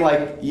know what I mean?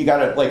 Like, you got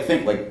to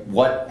think, like,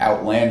 what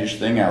outlandish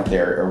thing out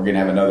there? Are we going to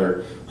have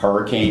another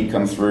hurricane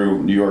come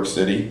through New York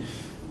City?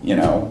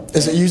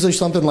 Is it usually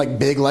something like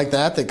big like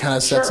that kind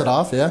of sets Sure. it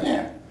off? Yeah.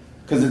 Yeah,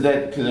 because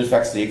it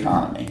affects the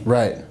economy.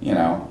 Right.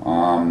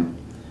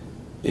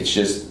 It's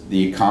just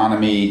the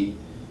economy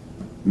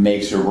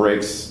makes or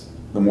breaks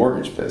the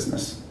mortgage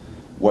business.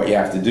 What you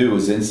have to do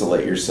is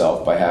insulate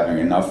yourself by having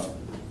enough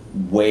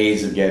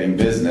ways of getting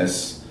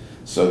business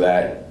so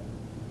that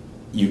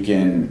you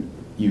can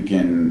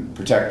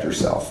protect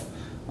yourself.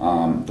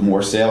 The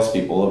more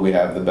salespeople we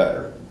have, the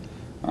better.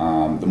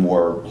 The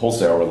more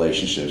wholesale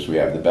relationships we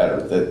have, the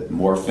better. The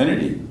more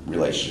affinity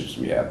relationships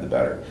we have, the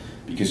better.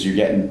 Because you're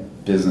getting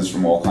business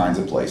from all kinds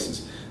of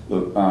places.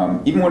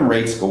 Even when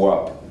rates go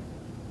up,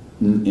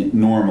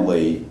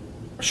 normally,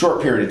 a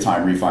short period of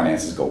time,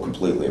 refinances go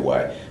completely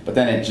away. But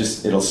then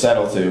it'll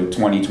settle to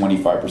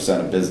 20-25%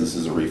 of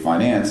businesses are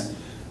refinanced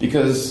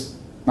because,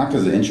 not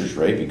because of interest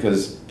rate,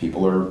 because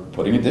people are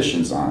putting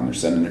additions on. They're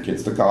sending their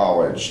kids to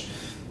college.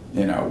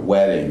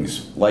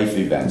 Weddings, life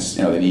events,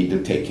 they need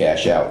to take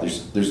cash out.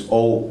 There's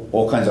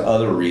all kinds of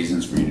other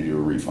reasons for you to do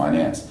a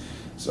refinance.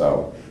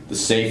 So the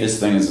safest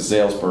thing as a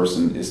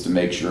salesperson is to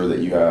make sure that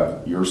you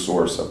have your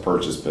source of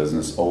purchase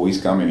business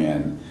always coming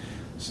in,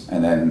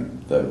 and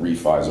then the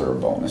refis are a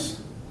bonus.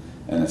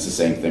 And it's the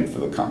same thing for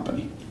the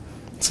company.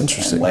 It's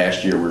interesting. And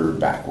last year we were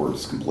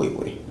backwards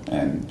completely,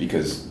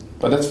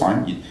 but that's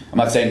fine. I'm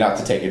not saying not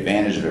to take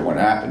advantage of it when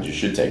it happens. You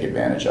should take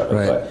advantage of it,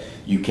 Right. But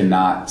you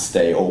cannot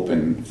stay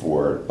open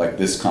for, like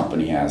this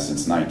company has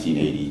since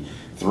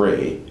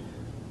 1983,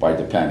 by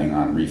depending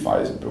on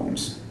refis and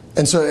booms.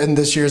 And so, in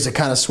this year, is it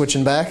kind of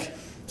switching back?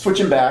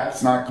 Switching back.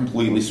 It's not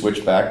completely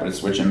switched back, but it's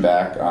switching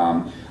back.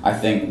 I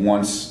think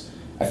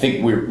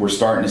we're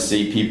starting to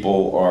see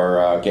people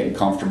are getting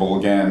comfortable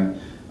again.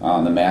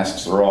 The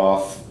masks are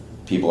off.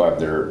 People have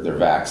their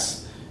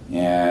vax.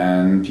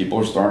 And people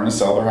are starting to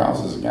sell their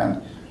houses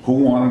again. Who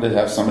wanted to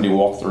have somebody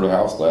walk through the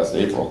house last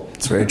April?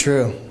 It's very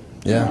true.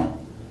 Yeah.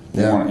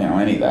 Who wanted,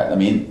 any of that. I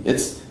mean,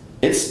 it's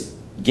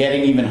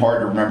getting even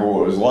hard to remember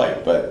what it was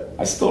like, but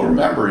I still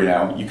remember,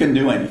 you couldn't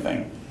do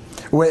anything.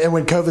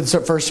 When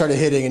COVID first started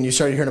hitting and you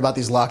started hearing about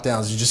these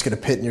lockdowns, you just get a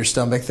pit in your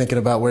stomach thinking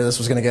about where this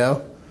was going to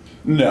go?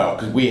 No,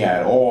 because we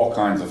had all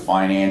kinds of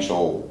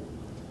financial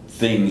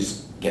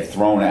things get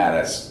thrown at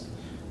us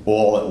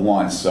all at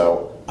once,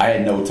 so I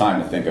had no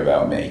time to think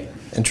about me.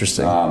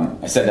 Interesting.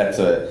 I said that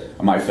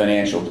to my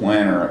financial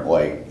planner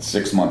like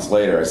 6 months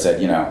later. I said,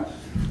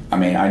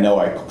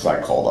 because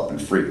I called up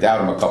and freaked out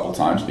him a couple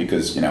times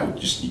because,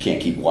 you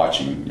can't keep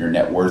watching your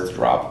net worth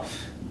drop.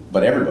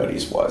 But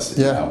everybody's was,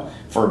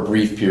 for a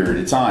brief period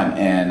of time.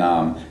 And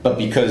but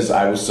because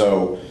I was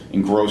so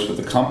engrossed with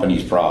the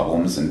company's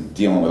problems and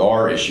dealing with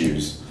our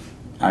issues,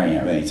 I didn't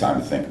have any time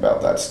to think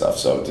about that stuff.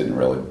 So it didn't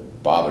really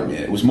bother me.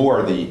 It was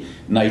more the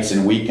nights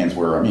and weekends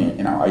where,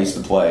 I used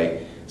to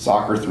play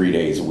soccer 3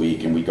 days a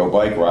week and we'd go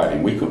bike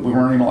riding. We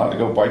weren't even allowed to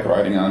go bike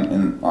riding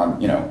on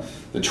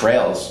the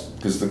trails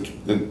because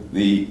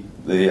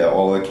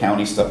all the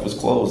county stuff was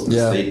closed and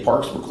the state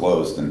parks were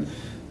closed, and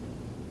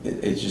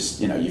it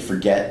just you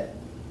forget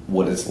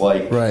what it's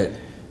like right.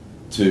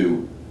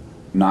 to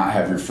not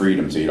have your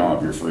freedom till you don't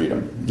have your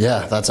freedom.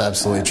 Yeah, that's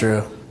absolutely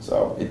true.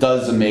 So it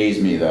does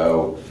amaze me,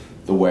 though,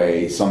 the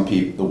way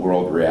the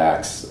world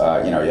reacts.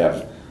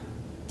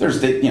 There's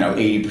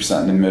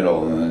 80% in the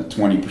middle, and the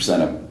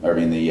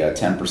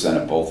 10%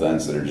 at both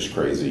ends that are just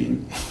crazy.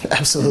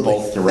 Absolutely.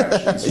 In both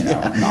directions,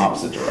 in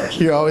opposite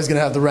directions. You're always going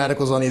to have the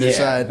radicals on either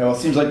side. Well, it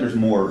seems like there's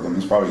more of them.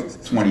 There's probably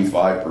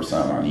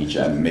 25% on each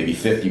end, and maybe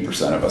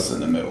 50% of us in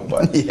the middle.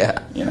 But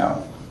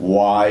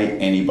why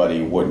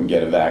anybody wouldn't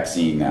get a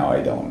vaccine now,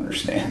 I don't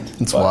understand.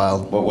 It's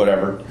wild. But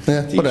whatever.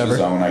 Yeah, Teach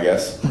his own, I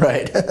guess.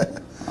 Right.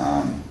 But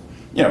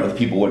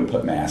people wouldn't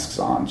put masks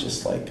on,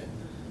 just like.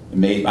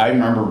 I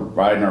remember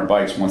riding our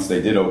bikes once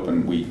they did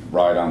open. We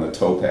ride on the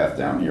towpath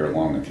down here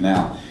along the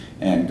canal,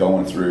 and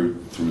going through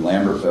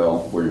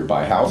Lambertville, where you're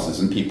by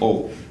houses, and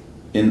people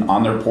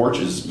on their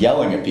porches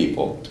yelling at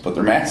people to put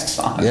their masks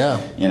on.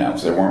 Yeah.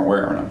 Because they weren't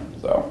wearing them.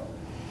 So.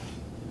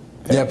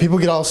 Yeah, people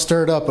get all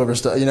stirred up over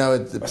stuff.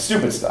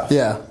 Stupid stuff.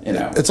 Yeah.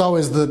 It's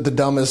always the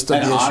dumbest of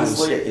the issues. And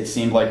honestly, it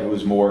seemed like it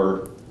was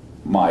more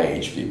my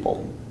age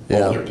people,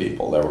 older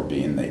people, that were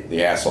being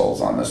the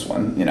assholes on this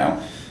one.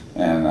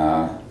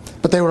 And.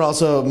 But they were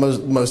also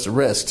most at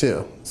risk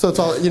too. So it's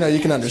all you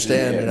can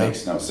understand. It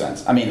makes no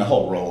sense. I mean, the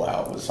whole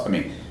rollout was. I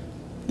mean,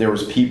 there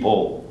was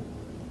people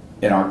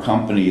in our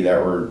company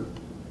that were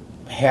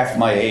half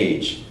my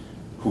age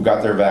who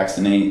got their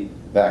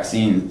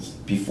vaccines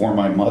before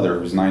my mother,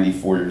 who's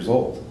 94 years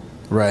old.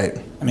 Right.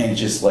 I mean, it's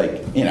just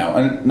like and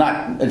I'm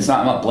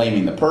not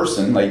blaming the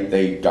person. Like,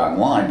 they got in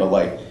line, but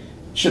like,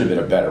 should have been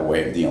a better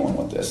way of dealing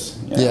with this.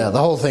 Yeah, the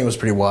whole thing was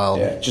pretty wild.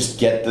 Yeah, just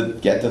get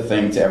the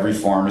thing to every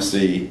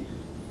pharmacy.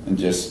 And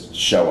just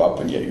show up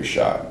and get your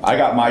shot. I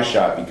got my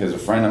shot because a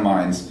friend of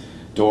mine's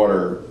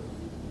daughter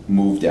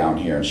moved down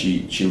here, and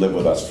she lived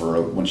with us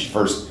when she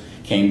first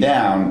came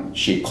down.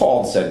 She had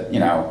called and said, do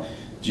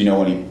you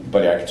know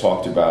anybody I could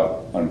talk to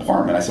about an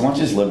apartment? I said, why don't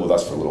you just live with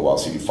us for a little while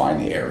so you can find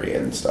the area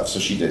and stuff. So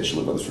she did. She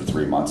lived with us for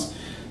 3 months.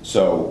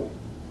 So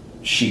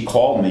she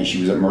called me.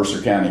 She was at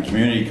Mercer County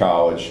Community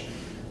College,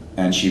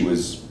 and she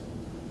was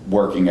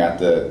working at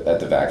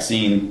the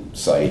vaccine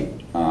site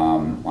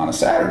on a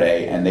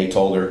Saturday, and they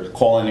told her,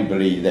 call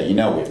anybody that we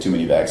have too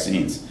many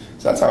vaccines.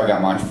 So that's how I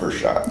got my first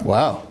shot.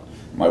 Wow.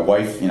 My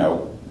wife,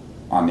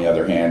 on the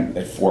other hand,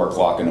 at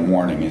 4:00 in the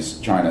morning is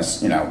trying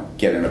to,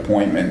 get an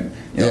appointment,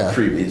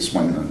 it's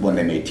when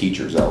they made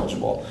teachers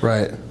eligible.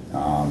 Right.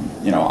 On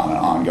an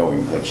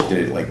ongoing, she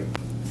did it like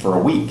for a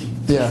week.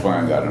 Yeah. Before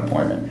I got an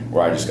appointment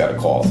where I just got a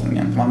call saying,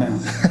 come on down.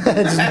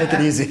 Just make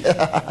it easy.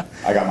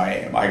 I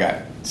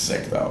got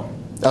sick though.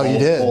 Oh, you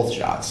did? Both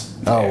shots.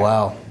 Oh,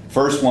 wow.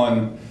 First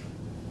one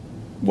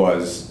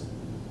was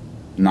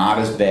not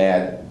as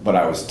bad, but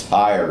I was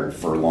tired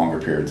for a longer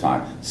period of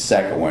time.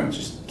 Second one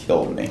just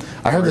killed me.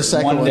 I heard the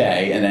second one. One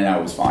day, and then I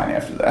was fine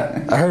after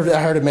that. I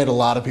heard it made a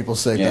lot of people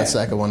sick, that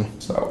second one.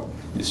 So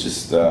it's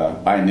just,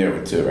 I knew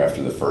it too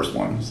after the first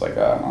one. It's like,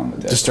 I'm the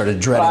dead. Just started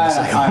dreading the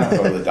second one. I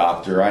don't go to the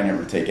doctor. I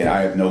never take it.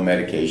 I have no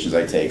medications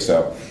I take,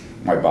 so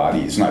my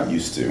body is not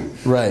used to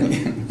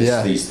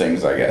these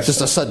things, I guess.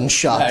 Just a sudden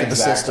shock to the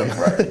system.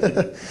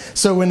 Right.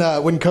 So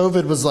when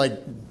COVID was like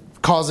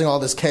causing all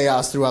this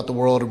chaos throughout the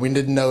world, and we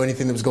didn't know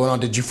anything that was going on,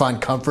 did you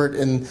find comfort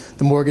in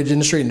the mortgage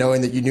industry,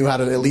 knowing that you knew how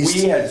to at least?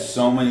 We had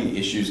so many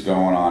issues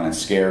going on and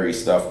scary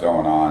stuff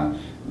going on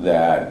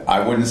that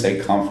I wouldn't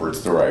say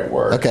comfort's the right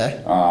word. Okay.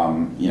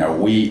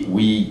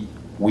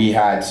 We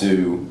had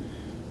to.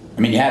 I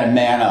mean, you had to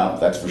man up,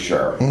 that's for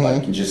sure.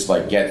 Mm-hmm. And just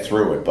get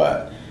through it.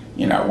 But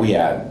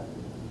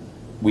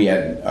we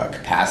had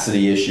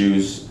capacity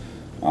issues,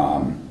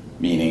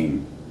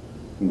 meaning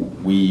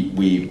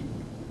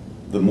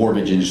the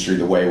mortgage industry,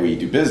 the way we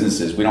do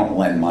business is we don't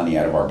lend money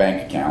out of our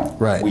bank account.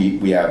 Right.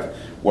 We have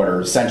what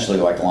are essentially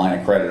like a line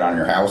of credit on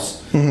your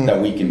house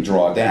that we can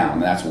draw down,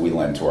 and that's what we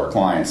lend to our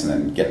clients, and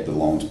then get the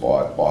loans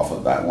bought off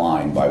of that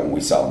line by when we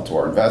sell them to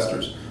our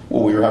investors.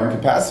 Well, we were having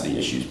capacity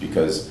issues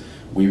because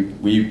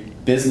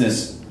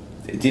business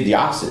did the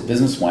opposite.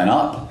 Business went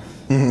up,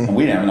 and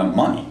we didn't have enough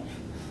money.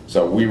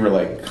 So we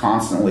were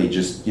constantly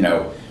just,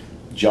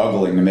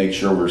 juggling to make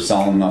sure we're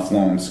selling enough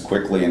loans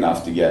quickly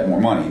enough to get more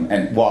money,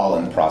 and while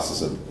in the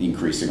process of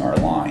increasing our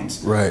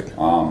lines. Right.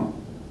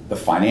 The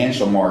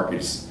financial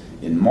markets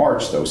in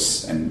March,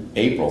 and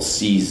April,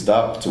 seized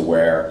up to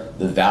where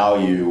the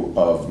value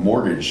of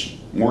mortgage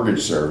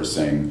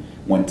servicing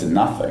went to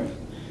nothing,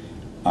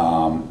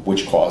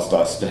 which caused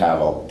us to have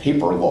a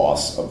paper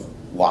loss of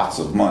lots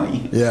of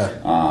money. Yeah.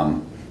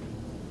 And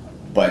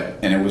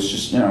it was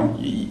just,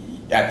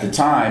 at the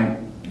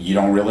time, you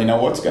don't really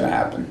know what's going to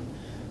happen.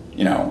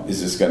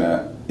 Is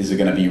it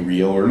going to be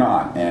real or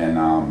not? And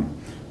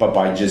but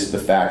by just the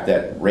fact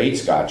that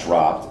rates got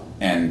dropped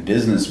and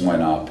business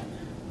went up,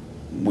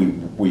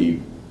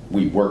 we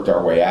worked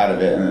our way out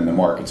of it, and then the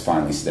markets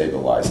finally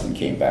stabilized and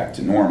came back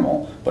to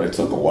normal. But it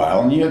took a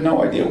while, and you had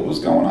no idea what was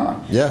going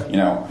on. Yeah.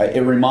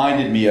 It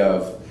reminded me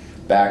of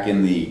back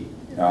in the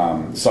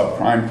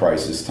subprime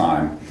crisis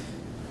time.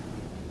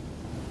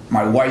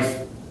 My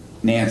wife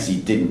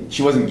Nancy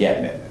wasn't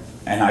getting it.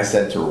 And I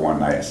said to her one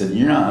night, I said,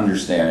 you're not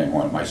understanding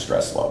what my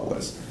stress level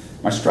is.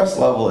 my stress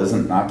level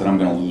isn't not that I'm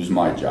going to lose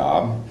my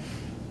job.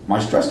 My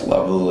stress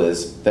level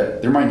is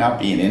that there might not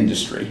be an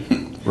industry.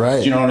 Right.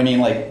 Do you know what I mean?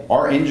 Like,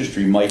 our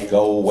industry might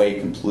go away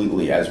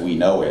completely as we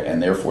know it,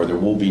 and therefore there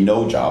will be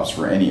no jobs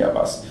for any of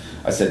us.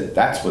 I said,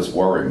 that's what's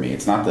worrying me.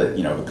 It's not that,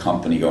 the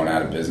company going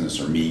out of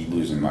business or me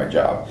losing my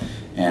job.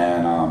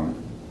 And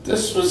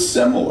this was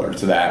similar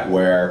to that,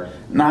 where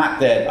not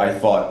that I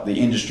thought the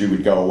industry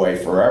would go away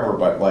forever,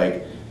 but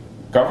like,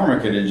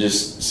 government could have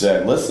just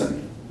said,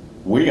 listen,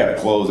 we got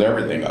to close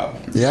everything up.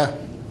 Yeah.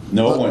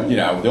 No one,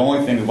 the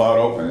only thing allowed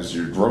open is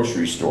your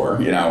grocery store,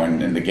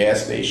 and the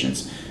gas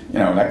stations.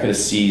 That could have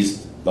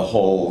seized the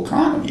whole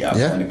economy up.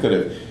 Yeah. And it could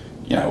have,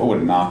 it would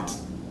have knocked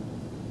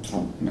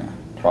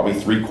probably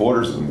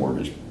 3/4 of the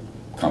mortgage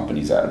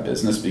companies out of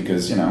business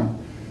because,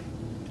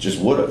 just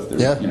would have.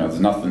 There's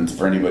nothing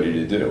for anybody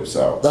to do.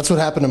 So that's what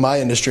happened in my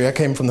industry. I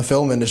came from the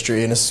film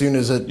industry, and as soon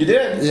as You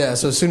did? Yeah,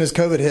 so as soon as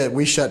COVID hit,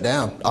 we shut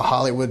down.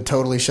 Hollywood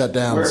totally shut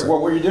down.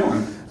 What were you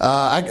doing?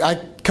 I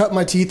cut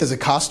my teeth as a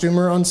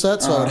costumer on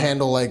set, so I would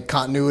handle like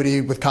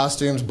continuity with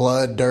costumes,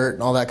 blood, dirt,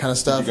 and all that kind of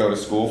stuff. Did you go to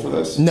school for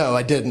this? No,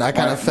 I didn't. I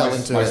kind of fell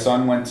into it. My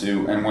son went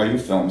to NYU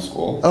Film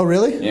School. Oh,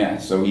 really? Yeah,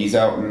 so he's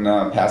out in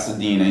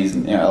Pasadena. He's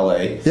in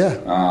LA. Yeah.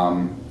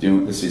 So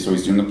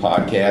he's doing the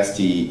podcast.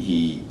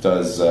 He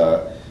does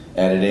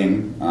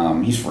editing.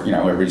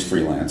 Everybody's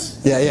freelance.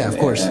 Yeah, of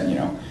course.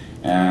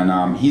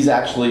 And he's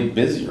actually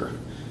busier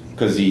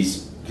because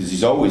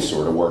he's always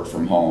sort of worked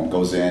from home.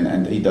 Goes in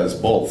and he does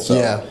both. So.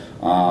 Yeah.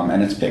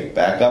 And it's picked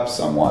back up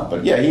somewhat,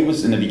 but yeah, he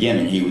was in the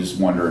beginning. He was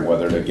wondering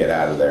whether to get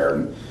out of there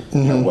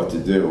and what to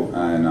do.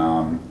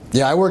 And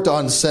yeah, I worked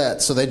on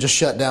set, so they just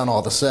shut down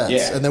all the sets.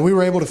 Yeah. And then we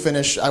were able to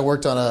finish. I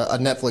worked on a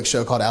Netflix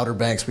show called Outer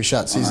Banks. We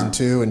shot season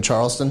 2 in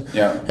Charleston.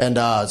 Yeah. And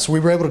so we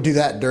were able to do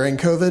that during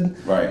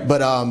COVID. Right.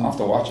 But I'll have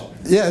to watch it.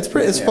 Yeah,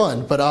 it's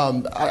fun. But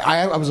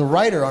I was a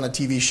writer on a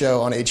TV show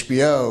on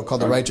HBO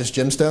called The Righteous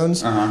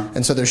Gemstones,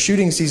 and so they're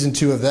shooting season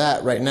 2 of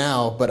that right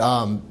now. But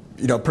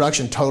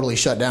production totally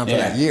shut down for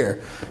that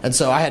year, and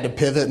so I had to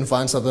pivot and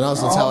find something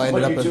else. That's how I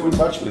ended up. Put you two in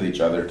touch with each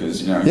other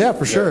because Yeah,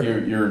 for sure.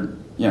 You're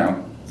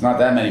it's not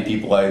that many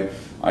people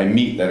I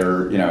meet that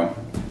are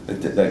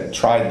that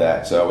tried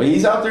that. So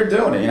he's out there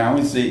doing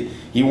it.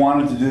 He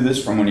wanted to do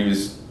this from when he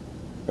was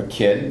a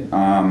kid.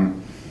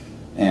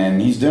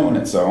 And he's doing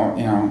it, so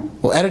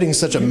Well, editing is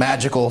such a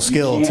magical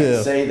skill you can't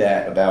too. Say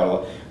that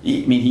about.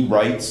 He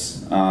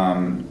writes.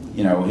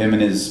 Him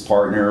and his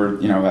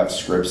partner, have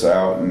scripts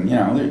out, and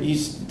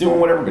he's doing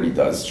what everybody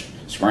does,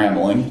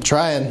 scrambling,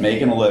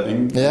 making a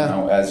living,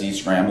 as he's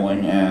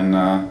scrambling, and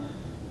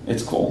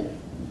it's cool.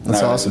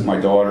 That's awesome.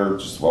 My daughter,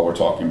 just while we're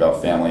talking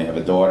about family, I have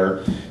a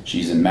daughter.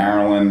 She's in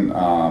Maryland.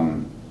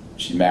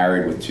 She's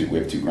married we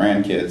have 2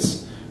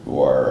 grandkids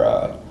who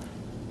are.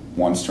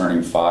 One's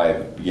turning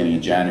 5 beginning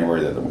of January.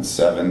 The other one's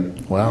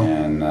 7. Wow!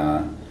 And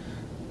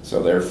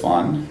so they're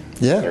fun.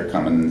 Yeah, they're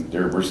coming.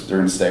 They're going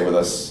to stay with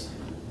us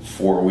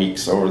 4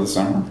 weeks over the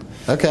summer.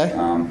 Okay.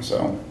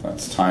 So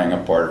that's tying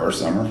up part of our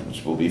summer,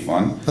 which will be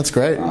fun. That's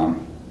great.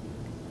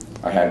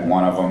 I had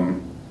one of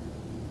them.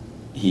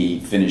 He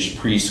finished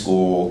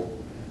preschool,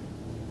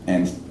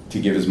 and to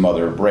give his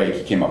mother a break,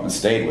 he came up and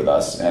stayed with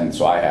us, and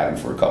so I had him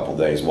for a couple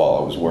days while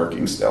I was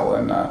working still,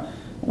 and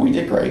we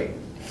did great.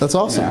 That's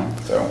awesome.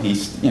 So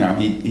he's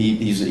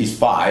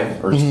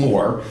 5 or he's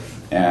 4,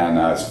 and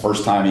it's the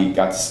first time he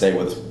got to stay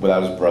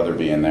without his brother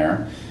being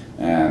there,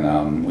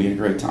 and we had a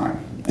great time.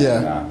 Yeah.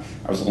 And,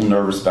 I was a little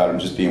nervous about him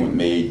just being with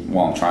me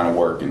while I'm trying to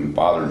work and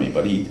bothering me,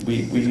 but we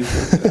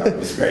worked it out. It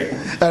was great.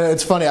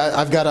 It's funny.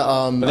 I've got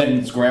a. But then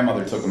his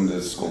grandmother took him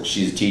to school.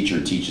 She's a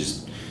teacher,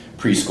 teaches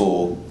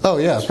preschool. Oh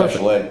yeah,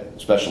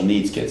 special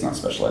needs kids, not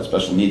special ed,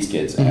 special needs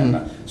kids,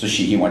 and so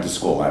he went to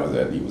school. That was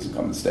it. He wasn't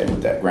coming to stay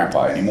with that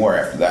grandpa anymore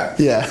after that.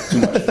 Yeah,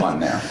 too much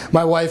fun there.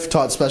 My wife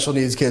taught special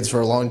needs kids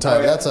for a long time.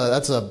 Oh, yeah.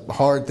 That's a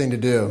hard thing to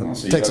do. Well,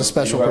 so it takes a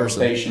special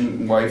person. A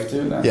patient wife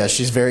too. Then? Yeah,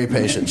 she's very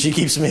patient. She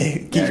keeps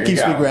me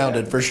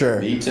grounded for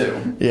sure. Me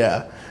too.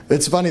 Yeah,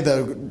 it's funny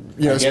though.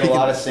 I get a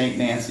lot of St.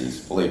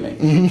 Nancy's, believe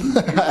me.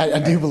 I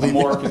do believe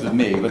more because of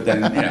me, but then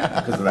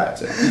because of that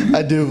too.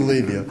 I do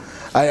believe you.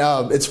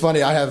 It's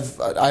funny. I have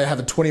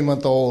a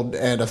 20-month-old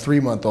and a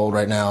 3-month-old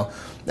right now,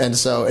 and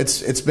so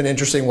it's been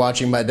interesting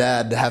watching my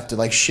dad have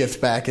to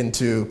shift back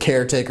into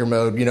caretaker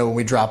mode. When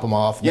we drop him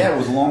off. Yeah, it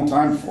was a long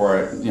time before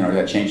I had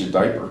to change the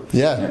diaper.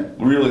 Yeah,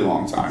 really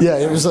long time. Yeah,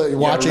 it was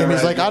watching him.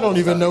 He's like, I don't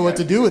even know what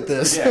to do with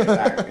this. Yeah,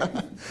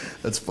 exactly.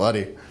 That's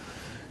funny.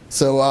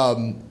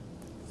 So.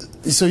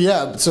 So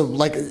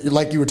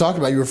like you were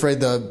talking about, you were afraid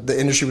the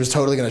industry was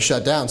totally going to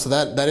shut down. So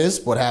that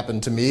is what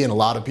happened to me and a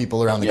lot of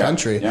people around the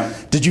country. Yeah.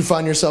 Did you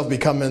find yourself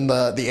becoming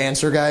the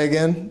answer guy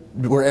again?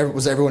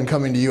 Was everyone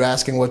coming to you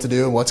asking what to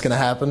do and what's going to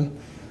happen,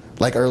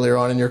 like earlier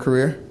on in your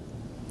career?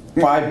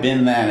 Well, I've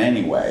been that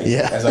anyway.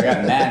 Yeah. As I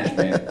got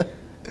management.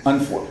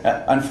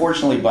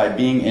 Unfortunately, by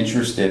being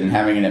interested and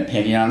having an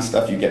opinion on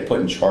stuff, you get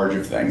put in charge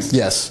of things.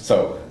 Yes.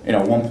 So,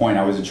 at one point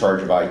I was in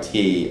charge of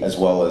IT as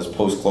well as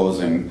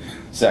post-closing,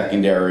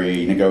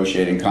 secondary,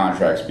 negotiating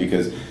contracts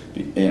because,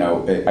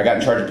 I got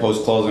in charge of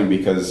post-closing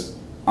because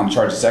I'm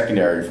charged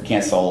secondary. If we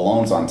can't sell the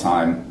loans on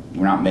time,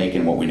 we're not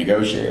making what we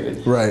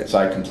negotiated. Right. So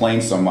I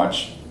complained so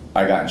much,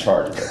 I got in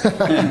charge of it.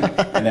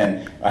 And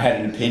then I had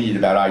an opinion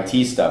about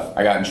IT stuff.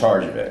 I got in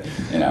charge of it.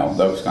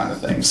 Those kind of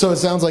things. So it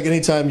sounds like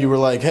anytime you were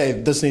like, "Hey,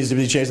 this needs to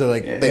be changed,"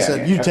 they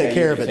said, "You take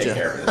care of it, Jim."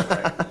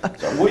 Right.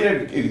 So we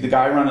had the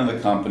guy running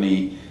the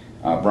company,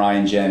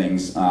 Brian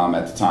Jennings,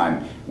 at the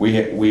time.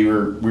 We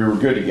were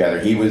good together.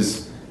 He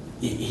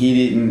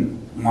didn't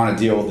want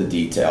to deal with the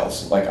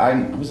details. Like I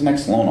was an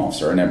ex-loan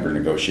officer. I never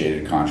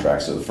negotiated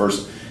contracts. So the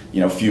first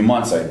few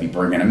months I'd be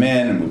bringing him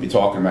in and we'd be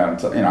talking about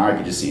him. I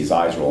could just see his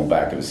eyes rolling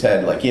back of his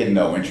head. Like he had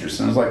no interest.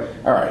 And I was like,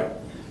 all right,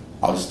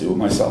 I'll just do it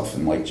myself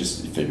and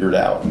just figure it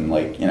out. And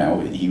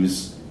he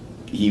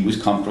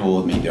was comfortable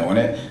with me doing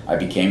it. I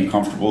became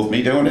comfortable with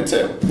me doing it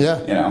too.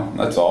 Yeah.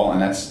 That's all.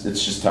 And it's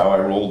just how I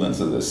rolled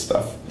into this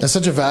stuff. That's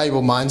such a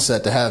valuable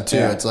mindset to have too.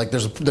 Yeah. It's like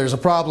there's a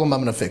problem,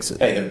 I'm going to fix it.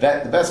 Hey, the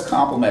best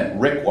compliment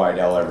Rick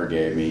Weidel ever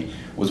gave me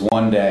was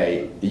one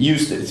day.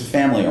 It's a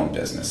family-owned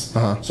business,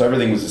 so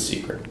everything was a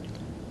secret.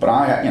 But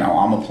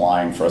I'm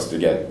applying for us to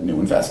get new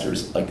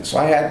investors. So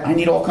I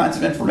need all kinds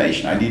of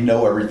information. I need to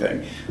know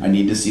everything. I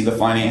need to see the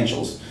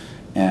financials,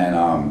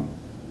 and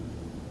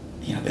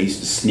they used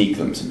to sneak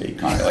them to me,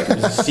 kind of like it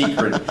was a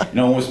secret.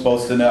 No one was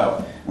supposed to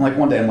know. And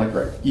one day I'm like,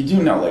 Rick, you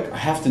do know, I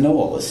have to know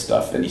all this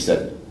stuff. And he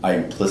said, I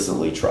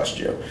implicitly trust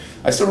you.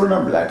 I still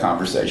remember that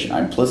conversation. I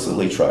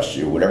implicitly trust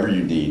you. Whatever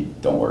you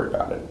need, don't worry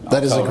about it.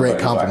 That is a great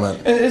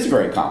compliment. It is a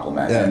great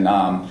compliment.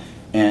 Yeah.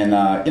 And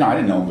I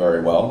didn't know him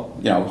very well.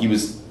 He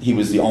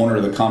was the owner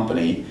of the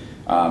company.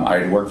 I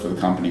had worked for the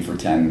company for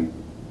 10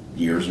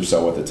 years or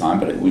so at the time,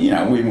 but we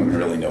wouldn't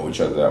really know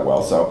each other that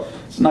well. So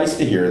it's nice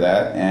to hear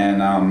that.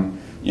 And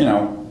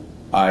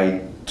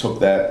I took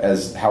that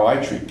as how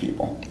I treat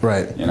people.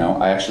 Right.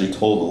 I actually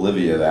told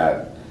Olivia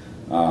that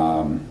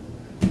a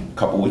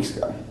couple weeks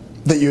ago.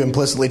 That you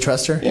implicitly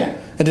trust her? Yeah.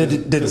 And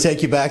did it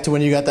take you back to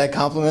when you got that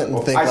compliment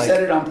and think I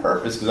said it on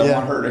purpose because I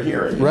want her to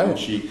hear it. Right.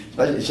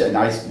 And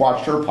I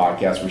watched her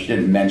podcast where she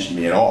didn't mention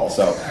me at all,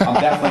 so I'm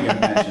definitely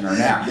going to mention her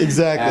now.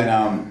 Exactly.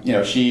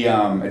 And she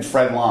and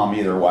Fred Lom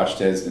either watched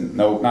his and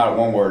not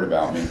one word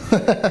about me.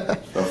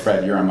 So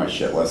Fred, you're on my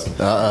shit list.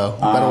 Better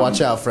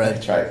watch out, Fred.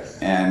 That's right.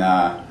 And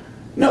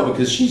no,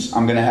 because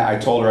I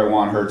told her I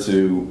want her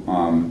to.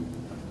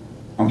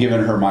 I'm giving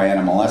her my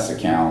NMLS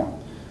account.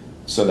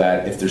 So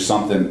that if there's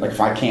something, if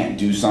I can't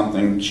do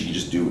something, she can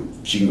just do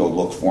it. She can go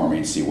look for me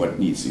and see what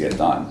needs to get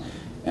done.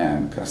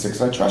 And I said,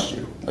 because I trust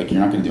you.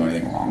 You're not going to do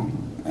anything wrong.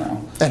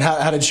 And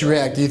how did she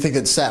react? Do you think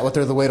it sat with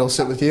her the way it'll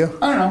sit with you?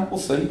 I don't know. We'll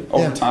see.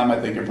 Over time,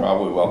 I think it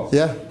probably will.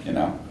 Yeah.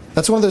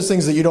 That's one of those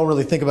things that you don't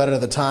really think about it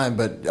at the time,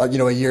 but a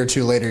year or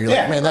two later, you're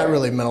like, man, that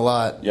really meant a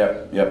lot.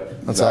 Yep. That's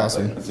exactly.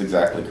 awesome. That's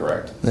exactly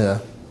correct. Yeah.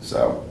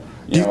 So.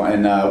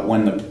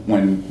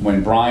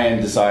 When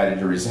Brian decided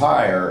to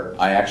retire,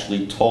 I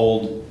actually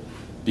told.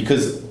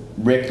 Because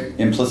Rick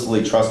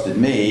implicitly trusted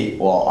me,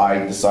 well,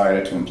 I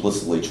decided to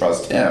implicitly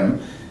trust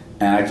him,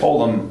 and I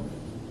told him,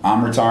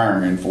 I'm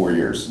retiring in 4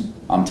 years.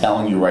 I'm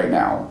telling you right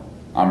now,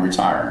 I'm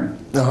retiring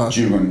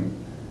June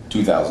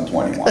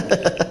 2021.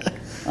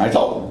 I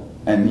told them,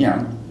 and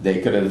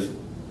they could have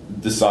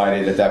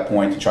decided at that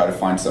point to try to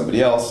find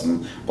somebody else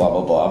and blah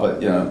blah blah,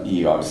 but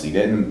he obviously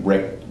didn't.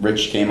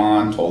 Rich came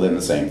on, told him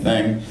the same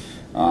thing.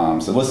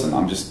 So listen,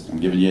 I'm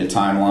giving you a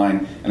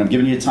timeline, and I'm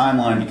giving you a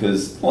timeline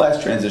because the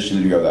last transition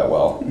didn't go that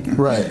well.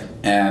 Right.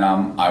 And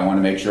I want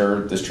to make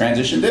sure this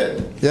transition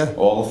did. Yeah.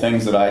 All the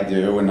things that I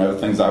do and the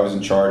things I was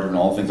in charge of and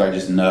all the things I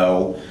just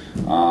know.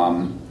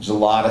 There's a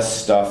lot of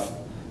stuff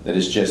that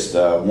is just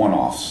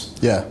one-offs.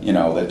 Yeah.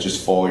 That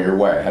just fall your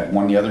way. I had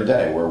one the other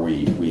day where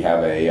we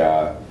have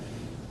a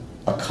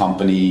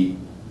company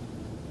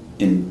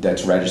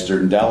that's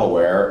registered in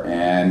Delaware,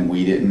 and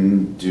we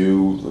didn't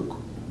do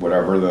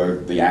whatever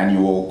the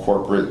annual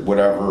corporate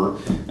whatever,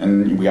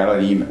 and we got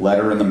a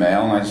letter in the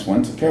mail, and I just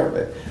went and took care of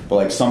it.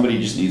 But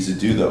somebody just needs to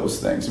do those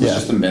things. It was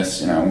just a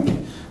miss,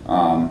 and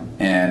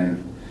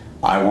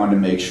I wanted to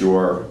make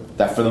sure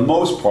that for the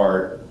most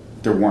part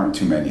there weren't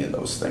too many of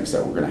those things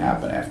that were going to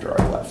happen after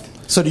I left.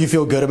 So do you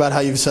feel good about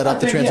how you've set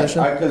up the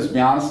transition? Because to be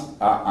honest,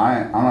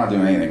 I'm not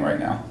doing anything right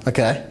now.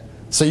 Okay.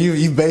 So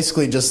you've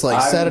basically just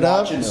set it up?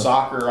 I'm watching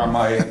soccer on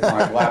my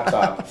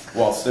laptop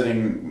while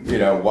sitting,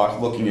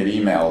 looking at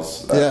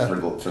emails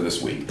for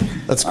this week.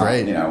 That's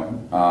great.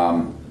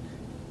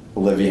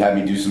 Olivia had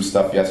me do some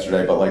stuff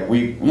yesterday, but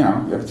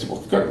it's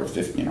good.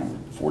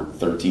 We're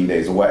 13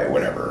 days away,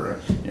 whatever.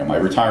 My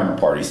retirement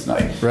party's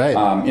tonight. Right.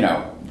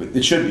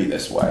 It should be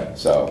this way.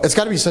 So it's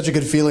got to be such a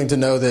good feeling to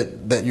know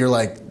that you're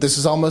like, this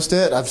is almost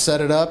it. I've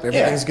set it up.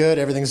 Everything's good.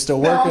 Everything's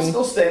still working. I'm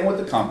still staying with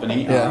the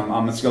company. Yeah.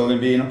 I'm still going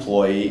to be an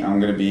employee. I'm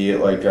going to be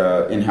like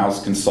a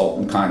in-house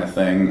consultant kind of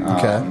thing.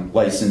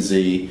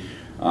 Licensee.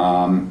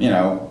 Going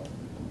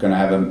to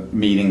have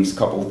meetings a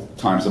couple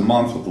times a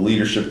month with the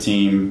leadership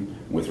team,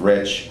 with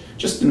Rich,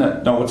 just to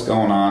know what's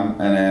going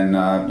on. And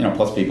then,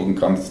 plus people can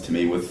come to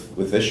me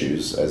with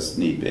issues as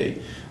need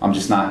be. I'm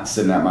just not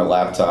sitting at my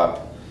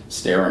laptop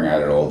staring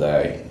at it all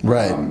day.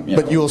 Right.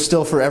 But you will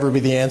still forever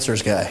be the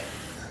answers guy.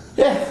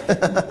 Yeah.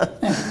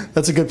 That's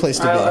That's a good place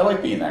to be. I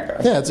like being that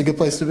guy. Yeah, it's a good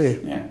place to be.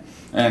 Yeah,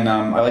 and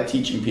I like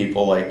teaching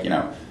people. Like,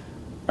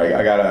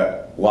 I got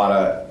a lot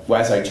of,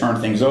 as I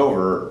turn things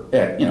over,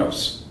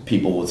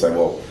 people would say,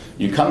 "Well,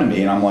 you come to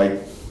me," and I'm like,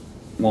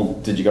 "Well,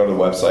 did you go to the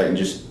website and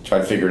just try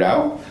to figure it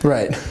out?"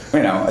 Right.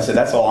 I said,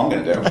 "That's all I'm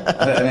going to do."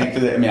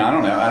 I mean, I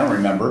don't know. I don't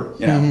remember.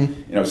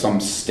 Some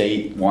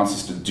state wants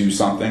us to do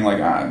something like,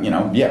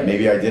 yeah,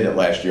 maybe I did it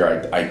last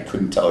year. I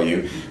couldn't tell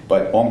you,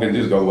 but all I'm going to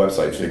do is go to the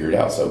website and figure it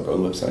out. So go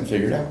to the website and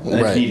figure it out. And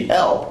if you need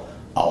help,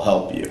 I'll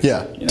help you.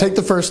 Yeah. Take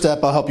the first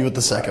step. I'll help you with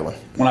the second one.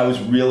 When I was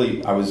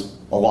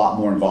a lot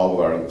more involved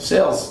with our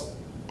sales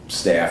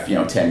staff,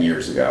 10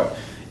 years ago,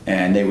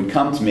 and they would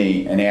come to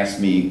me and ask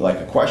me like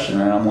a question,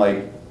 and I'm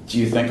like, "Do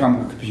you think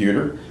I'm a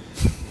computer?"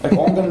 Like,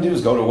 all I'm going to do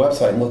is go to a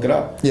website and look it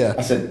up. Yeah.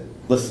 I said,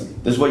 "Listen,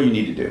 this is what you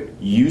need to do.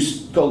 You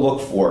go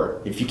look for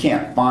it. If you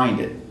can't find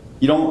it,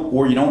 you don't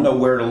know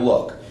where to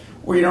look,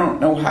 or you don't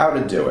know how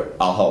to do it,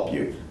 I'll help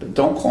you. But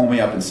don't call me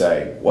up and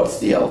say, what's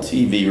the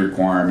LTV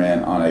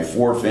requirement on a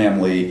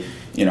 4-family,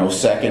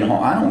 second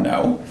home? I don't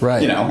know.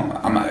 Right.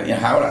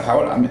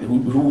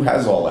 Who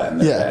has all that in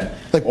their head?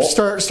 Like,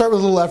 start with a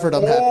little effort.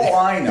 I'm happy. All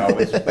I know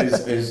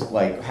is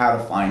like how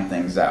to find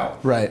things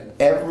out. Right.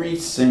 Every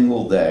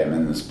single day I'm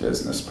in this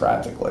business,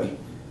 practically,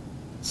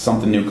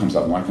 something new comes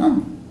up. I'm like,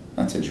 oh,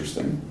 that's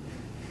interesting.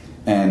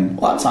 And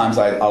a lot of times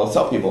I'll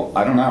tell people,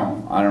 I don't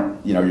know.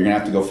 You're going to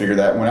have to go figure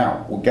that one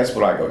out. Well, guess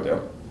what I go do?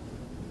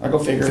 I go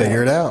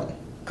figure it out.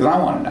 Because I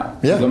want to know. Yeah.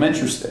 Because I'm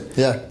interested.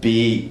 Yeah.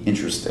 Be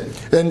interested.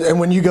 And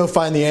when you go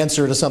find the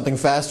answer to something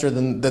faster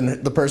than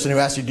the person who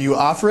asked you, do you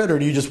offer it, or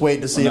do you just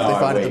wait to see if they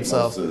find it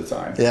themselves? Most of the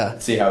time. Yeah.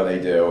 See how they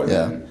do, and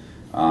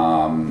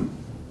then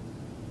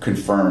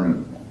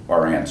confirm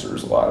our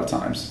answers a lot of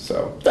times.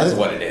 So that's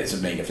what it is. I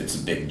mean, if it's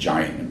a big,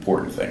 giant,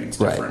 important thing, it's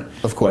different.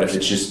 Right. Of course. But if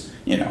it's just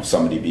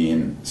somebody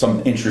being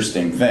some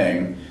interesting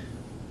thing,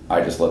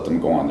 I just let them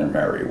go on their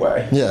merry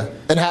way. Yeah.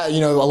 And how, a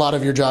lot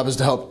of your job is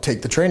to help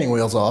take the training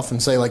wheels off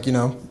and say, like, you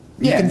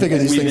can figure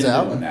these things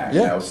out. Doing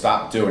that,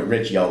 stop doing.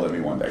 Rich yelled at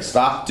me one day.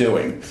 Stop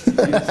doing.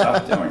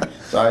 Stop doing.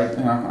 So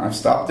I've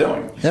stopped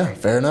doing. Yeah,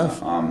 fair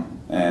enough.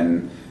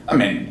 And I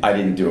mean, I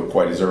didn't do it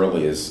quite as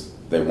early as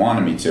they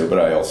wanted me to, but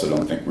I also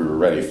don't think we were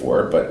ready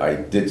for it. But I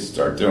did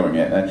start doing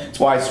it, and that's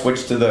why I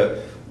switched to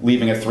the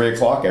leaving at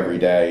 3:00 every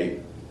day.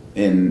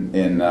 In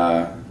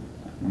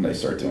when did I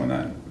start doing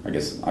that? I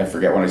guess I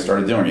forget when I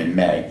started doing it, in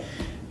May.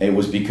 It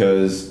was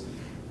because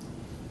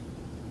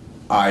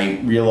I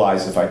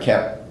realized if I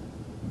kept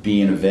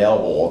being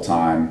available all the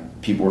time,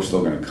 people were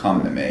still going to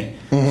come to me.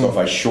 Mm-hmm. So if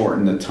I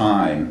shortened the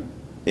time,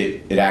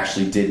 it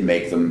actually did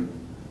make them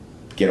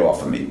get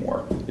off of me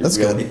more.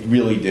 It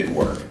really did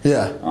work.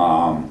 Yeah.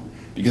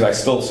 Because I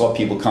still saw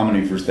people coming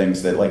to me for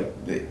things that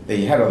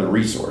they had other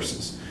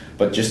resources.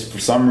 But just for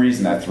some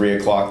reason, that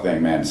 3:00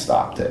 thing, man,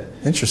 stopped it.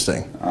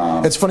 Interesting.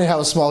 It's funny how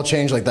a small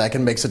change like that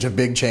can make such a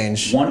big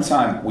change. One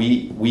time,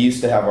 we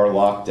used to have our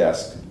lock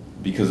desk,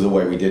 because of the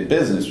way we did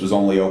business, was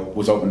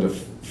open to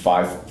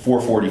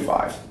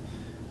 4:45,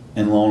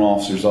 and loan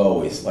officers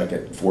always like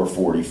at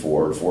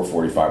 4:44 or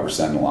 4:45 were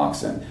sending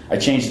locks in. I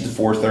changed it to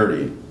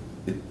 4:30.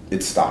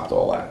 It stopped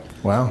all that.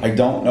 Wow. I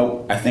don't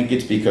know. I think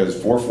it's because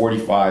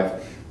 4:45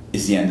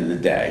 is the end of the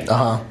day,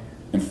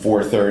 and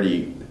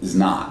 4:30 is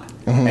not.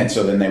 Mm-hmm. And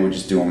so then they would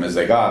just do them as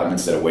they got them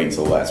instead of waiting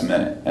until the last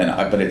minute.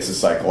 But it's a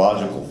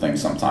psychological thing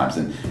sometimes,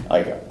 and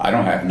I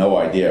don't have no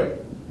idea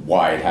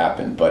why it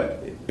happened,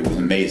 but it was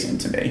amazing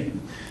to me.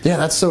 Yeah,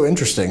 that's so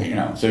interesting.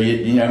 So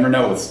you never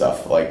know with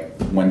stuff like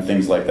when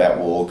things like that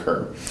will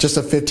occur. Just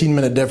a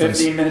 15-minute difference.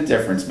 15-minute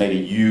difference made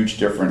a huge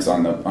difference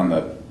on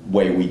the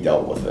way we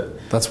dealt with it.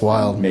 That's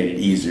wild. It made it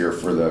easier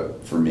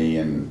for me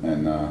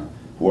and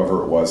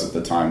whoever it was at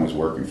the time was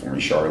working for me,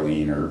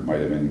 Charlene, or it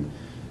might have been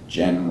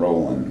Jen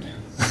Rowland,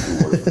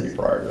 who worked for me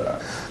prior to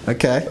that.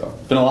 Okay. So,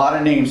 been a lot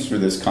of names through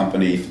this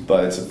company,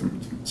 but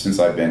since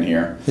I've been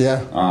here.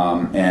 Yeah.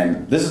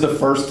 And this is the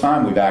first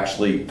time we've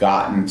actually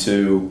gotten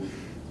to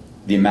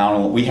the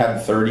amount of. We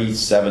had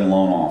 37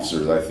 loan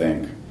officers, I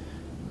think,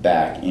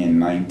 back in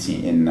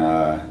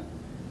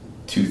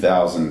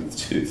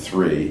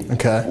 2003,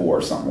 okay,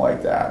 4, something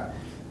like that.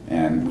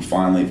 And we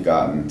finally have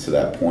gotten to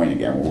that point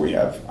again where we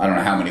have. I don't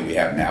know how many we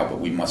have now, but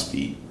we must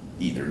be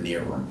either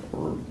near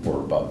or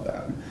above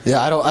that.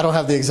 Yeah, I don't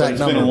have the exact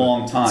number. It's been a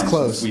long time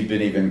since we've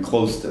been even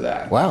close to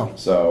that. Wow.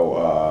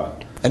 So.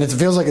 And it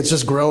feels like it's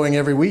just growing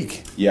every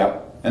week.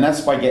 Yep. And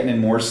that's by getting in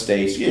more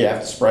states. You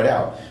have to spread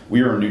out.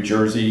 We were in New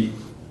Jersey,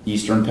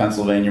 Eastern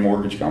Pennsylvania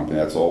Mortgage Company.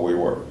 That's all we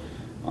were.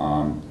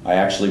 I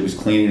actually was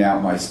cleaning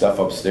out my stuff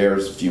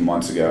upstairs a few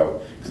months ago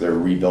because they were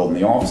rebuilding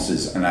the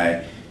offices, and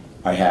I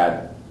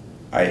had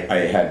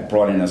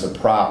brought in as a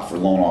prop for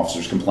loan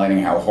officers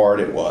complaining how hard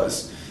it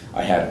was.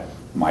 I had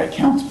my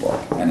accounts book,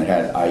 and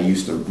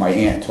my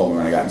aunt told me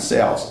when I got in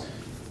sales,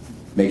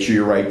 make sure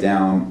you write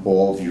down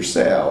all of your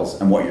sales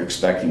and what you're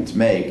expecting to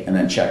make, and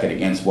then check it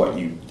against what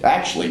you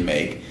actually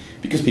make,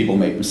 because people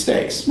make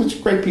mistakes, which is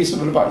a great piece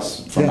of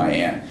advice from my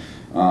aunt.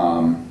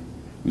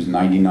 Who's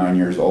 99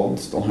 years old,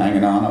 still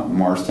hanging on up in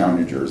Morristown,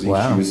 New Jersey.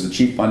 Wow. She was the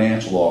chief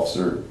financial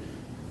officer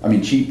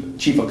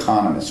chief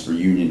economist for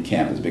Union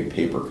Camp, it's a big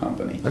paper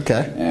company.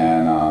 Okay.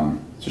 And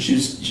so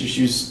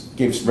she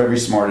gave very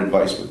smart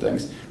advice with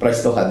things. But I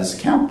still had this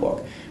account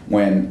book.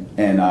 When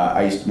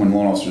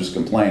loan officers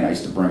complain, I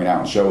used to bring it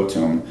out and show it to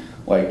them.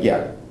 Like,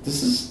 yeah,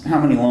 this is how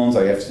many loans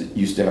I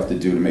used to have to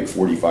do to make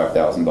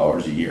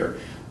 $45,000 a year.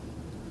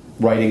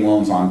 Writing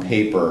loans on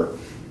paper,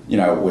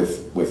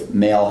 with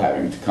mail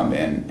having to come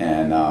in,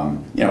 and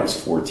it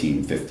was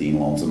 14, 15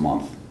 loans a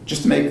month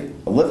just to make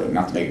a living,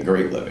 not to make a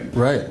great living.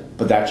 Right.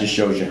 But that just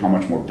shows you how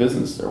much more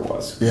business there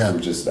was. Yeah. There were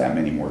just that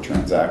many more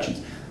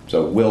transactions.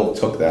 So Will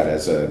took that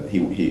as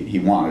he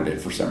wanted it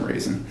for some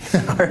reason.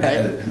 All right.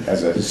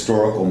 As a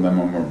historical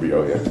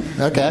memorabilia.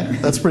 Okay,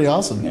 that's pretty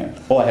awesome. Yeah.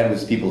 All I had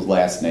was people's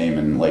last name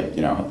and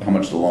how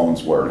much the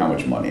loans were and how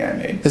much money I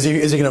made. Is he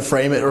going to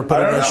frame it or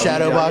put it in a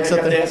shadow box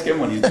up there? I have to ask him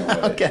when he's doing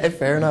it. Okay,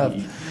 fair enough.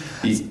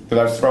 Because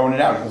I was throwing it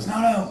out. He goes,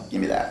 no,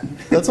 give me that.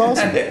 That's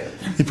awesome.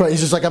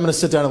 He's just like, I'm going to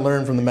sit down and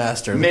learn from the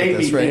master. Maybe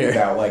this right here.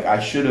 About I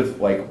should have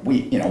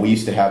we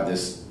used to have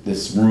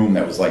this room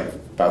that was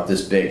about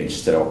this big and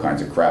just had all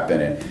kinds of crap in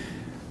it.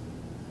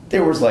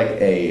 There was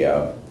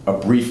a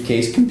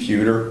briefcase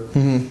computer,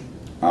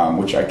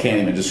 which I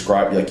can't even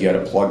describe. You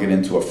had to plug it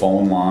into a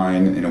phone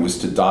line, and it was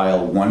to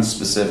dial one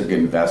specific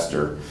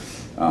investor.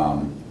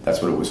 That's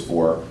what it was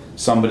for.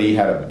 Somebody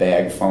had a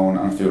bag phone.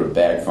 I don't know what a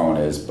bag phone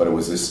is, but it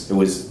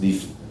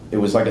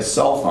was like a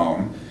cell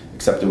phone,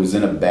 except it was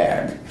in a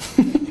bag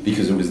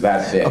because it was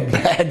that big. A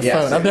bag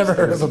phone. I've never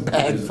heard of a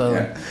bag phone.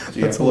 Yeah. So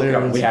you That's have to look it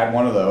up. hilarious. We had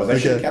one of those. I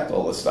should have kept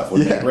all this stuff.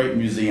 We'd be great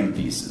museum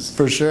pieces.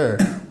 For sure.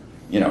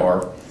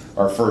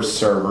 Our first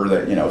server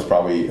that was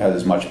probably had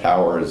as much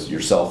power as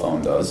your cell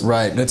phone does.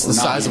 Right. And it's the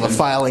size of a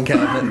filing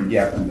cabinet.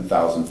 Yeah,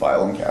 1,000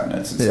 filing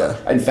cabinets. And Yeah.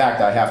 stuff. In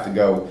fact, I have to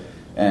go,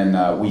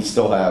 and we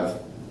still have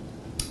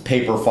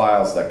paper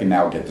files that can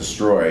now get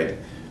destroyed,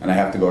 and I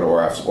have to go to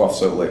our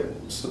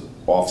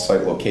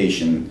off-site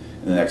location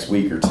in the next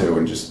week or two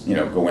and just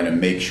go in and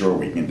make sure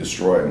we can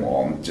destroy them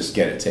all and just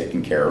get it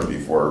taken care of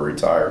before I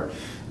retire.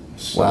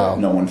 So that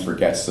no one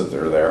forgets that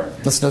they're there.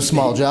 That's no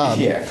small job.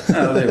 Yeah,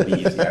 no, they'd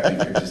be easy. I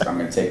think I'm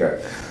going to take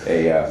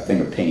a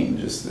thing of paint and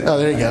just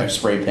there you go.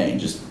 Spray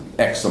paint, just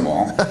X them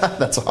all.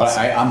 That's awesome.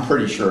 But I'm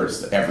pretty sure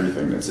it's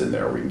everything that's in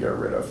there we can get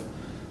rid of.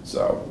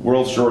 So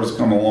World Short has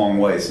come a long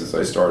way since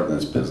I started in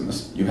this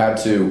business. You had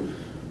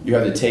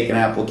to take an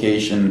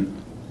application,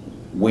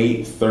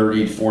 wait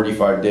 30 to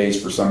 45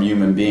 days for some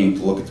human being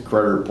to look at the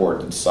credit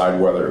report to decide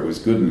whether it was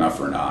good enough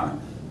or not.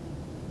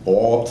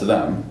 All up to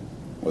them.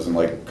 It wasn't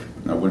like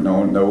no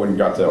one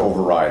got to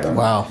override them.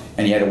 Wow.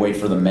 And you had to wait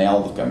for the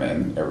mail to come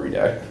in every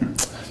day.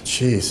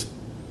 Jeez.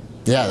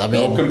 Yeah,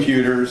 no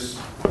computers.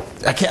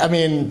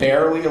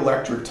 Barely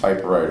electric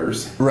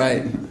typewriters.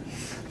 Right.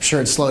 I'm sure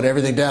it slowed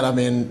everything down.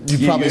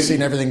 You've probably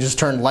seen everything just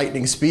turn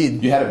lightning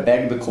speed. You had to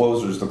beg the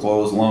closers to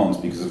close loans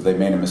because if they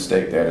made a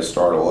mistake, they had to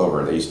start all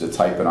over. They used to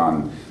type it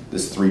on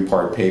this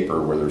 3-part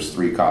paper where there's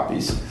 3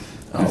 copies.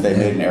 And if they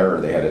made an error,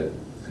 they had to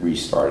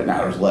restart it.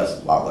 Now there's a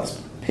lot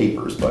less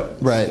papers, but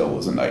it still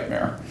was a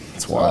nightmare.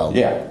 It's wild.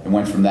 Yeah, it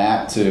went from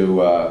that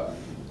to,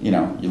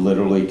 you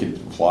literally could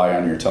apply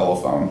on your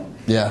telephone.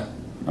 Yeah.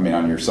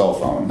 On your cell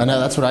phone. I know,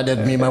 that's what I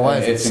did, me and my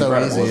wife. It's so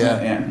incredible, easy,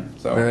 yeah.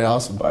 So, very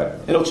awesome.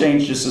 But it'll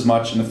change just as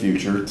much in the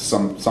future to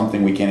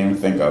something we can't even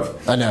think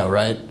of. I know,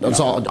 right? It's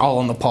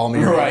all in the palm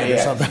of your hand or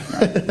something.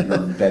 Right, your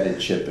embedded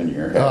chip in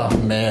your head. Oh,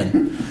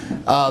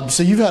 man.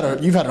 So you've had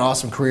an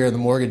awesome career in the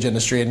mortgage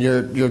industry, and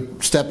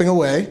you're stepping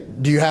away.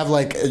 Do you have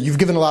you've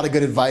given a lot of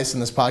good advice in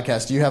this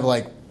podcast. Do you have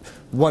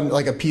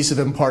a piece of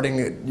imparting,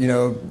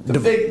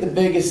 The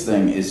biggest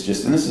thing is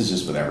just, and this is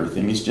just with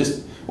everything, is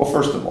just, well,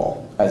 first of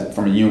all,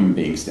 from a human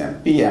being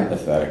standpoint, be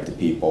empathetic to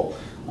people.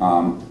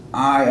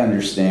 I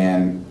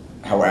understand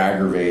how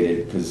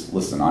aggravated, because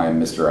listen, I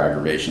am Mr.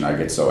 Aggravation. I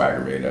get so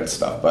aggravated at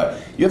stuff, but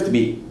you have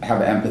to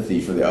have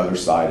empathy for the other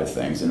side of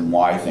things and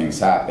why things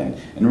happen,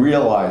 and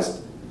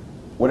realize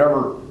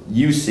whatever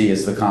you see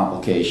as the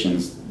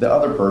complications, the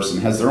other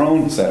person has their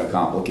own set of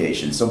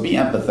complications. So be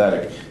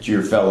empathetic to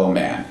your fellow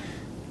man.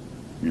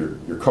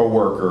 Your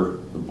coworker,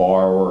 the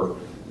borrower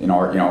in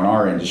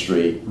our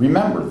industry.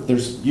 Remember,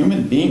 there's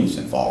human beings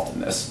involved in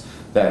this,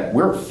 that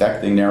we're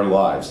affecting their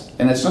lives,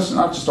 and it's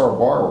not just our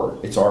borrower.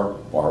 It's our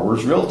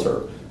borrower's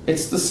realtor.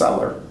 It's the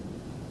seller.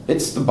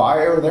 It's the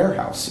buyer of their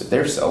house if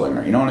they're selling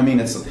it. You know what I mean?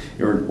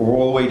 We're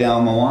all the way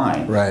down the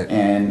line, right?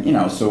 And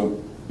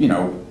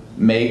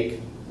make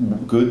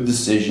good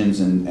decisions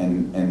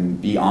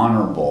and be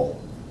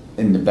honorable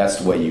in the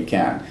best way you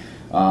can.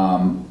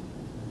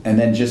 And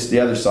then just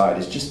the other side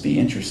is just be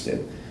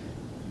interested.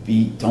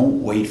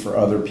 Don't wait for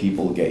other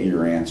people to get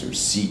your answers.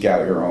 Seek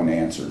out your own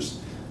answers,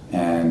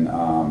 and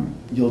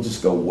you'll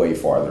just go way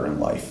farther in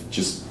life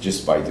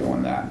just by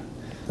doing that.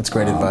 That's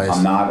great advice.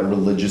 I'm not a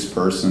religious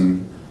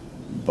person,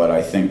 but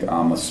I think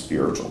I'm a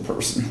spiritual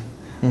person.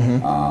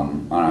 Mm-hmm. I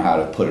don't know how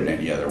to put it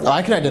any other way.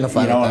 I can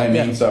identify. You know what I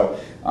mean? Yeah. So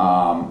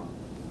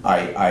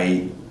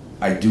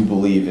I do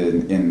believe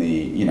in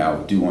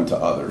the do unto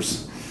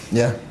others.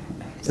 Yeah,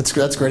 that's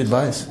great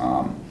advice.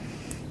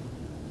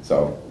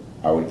 So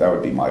that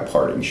would be my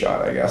parting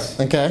shot, I guess.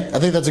 Okay, I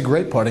think that's a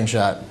great parting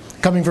shot.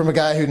 Coming from a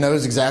guy who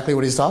knows exactly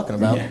what he's talking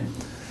about. Yeah.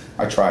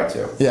 I try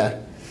to. Yeah.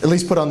 At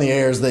least put on the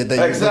airs.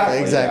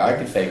 Exactly. Yeah, I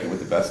can fake it with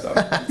the best of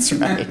them. That's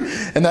right.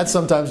 And that's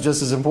sometimes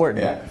just as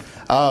important.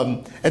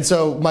 Yeah. And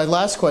so my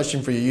last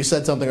question for you, you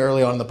said something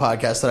early on in the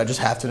podcast that I just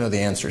have to know the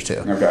answers to.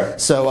 Okay.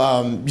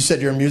 So you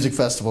said you're a music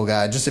festival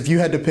guy. Just if you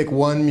had to pick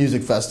one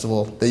music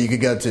festival that you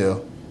could go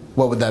to,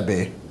 what would that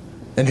be?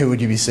 And who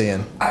would you be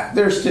seeing?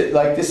 This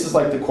is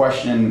like the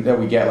question that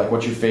we get, like,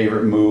 what's your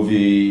favorite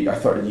movie? I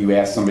thought you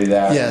asked somebody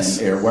that.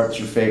 Yes. Or what's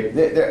your favorite?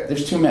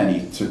 There's too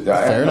many.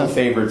 I have no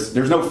favorites.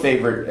 There's no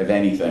favorite of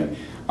anything.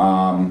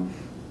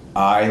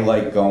 I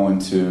like going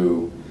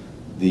to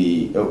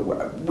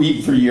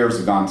we for years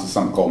have gone to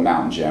something called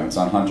Mountain Jam. It's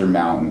on Hunter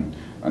Mountain.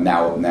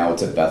 Now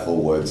it's at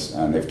Bethel Woods,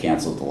 and they've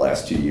canceled the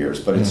last 2 years.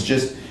 But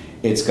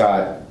it's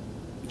got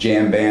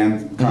jam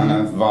band kind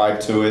of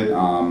vibe to it.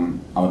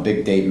 I'm a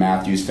big Dave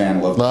Matthews fan.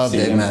 I love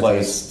seeing him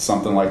play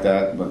something like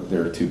that, but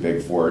they're too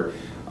big for it.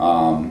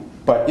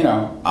 But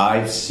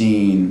I've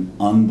seen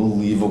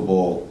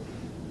unbelievable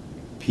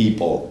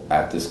people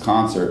at this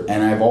concert,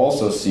 and I've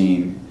also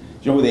seen. Do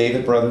you know who the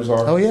Avett Brothers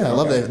are? Oh yeah, I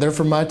love Avett. They're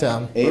from my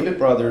town. Avett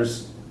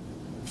Brothers.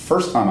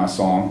 First time I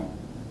saw them,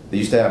 they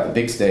used to have the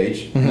big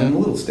stage and then the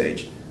little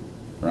stage.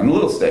 They're on the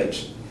little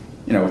stage.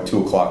 At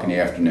 2 o'clock in the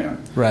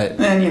afternoon. Right.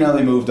 Then,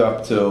 they moved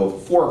up till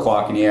 4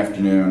 o'clock in the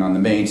afternoon on the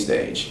main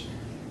stage.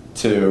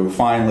 To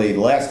finally,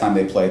 the last time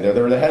they played there,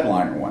 they were the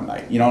headliner one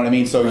night. You know what I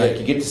mean? So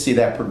you get to see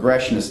that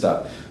progression of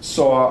stuff.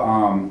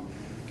 Saw,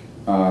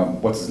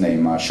 what's his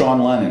name?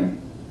 Sean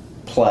Lennon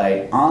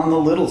play on the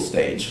little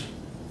stage.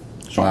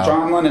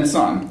 John Lennon's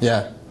son.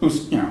 Yeah.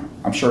 Who's,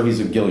 I'm sure he's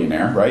a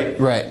gillionaire, right?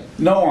 Right.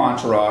 No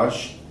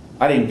entourage.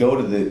 I didn't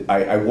go to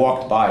I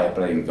walked by it,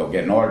 but I didn't go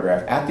get an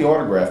autograph. At the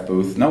autograph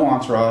booth, no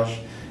entourage.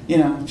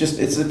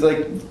 It's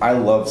like, I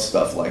love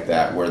stuff like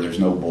that where there's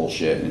no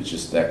bullshit and it's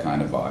just that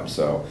kind of vibe.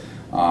 So,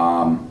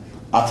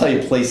 I'll tell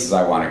you places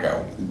I want to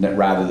go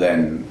rather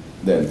than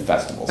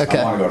festivals. Okay.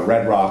 I want to go to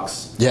Red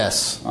Rocks.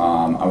 Yes.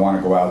 I want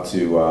to go out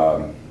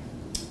to,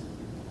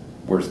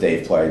 where's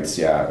Dave played?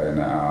 Yeah, and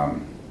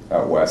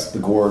out west. The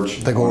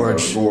Gorge. The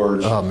Gorge.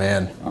 Oh,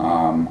 man. I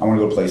want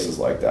to go to places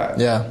like that.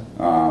 Yeah.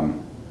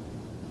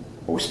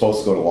 We're supposed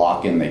to go to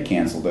Lock-In. They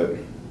canceled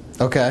it.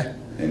 Okay.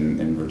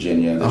 In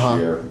Virginia this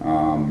year.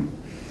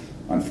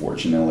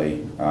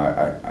 Unfortunately,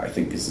 I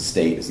think because the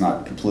state is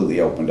not completely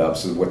opened up,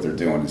 so what they're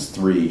doing is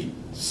 3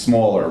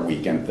 smaller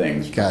weekend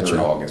things. Gotcha. They're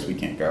in August. We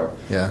can't go.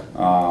 Yeah.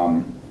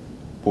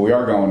 But we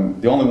are going.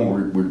 The only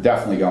one we're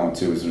definitely going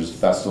to is there's a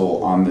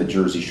festival on the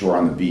Jersey Shore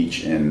on the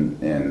beach in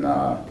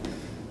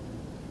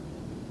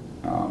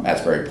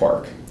Asbury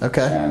Park.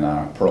 Okay.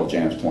 And Pearl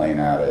Jam's playing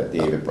at it. The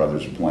Avett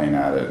Brothers are playing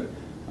at it.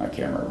 I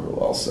can't remember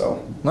who else.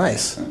 So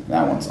nice.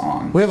 That one's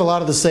on. We have a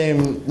lot of the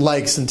same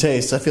likes and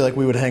tastes. I feel like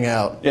we would hang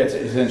out. Yeah, it's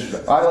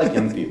interesting. I like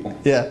young people.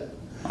 Yeah.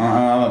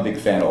 I'm a big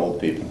fan of old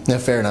people. Yeah,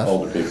 fair enough.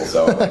 Older people.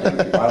 So I like young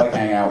people. I like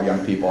hanging out with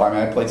young people.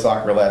 I played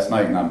soccer last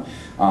night, and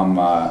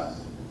I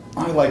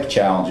like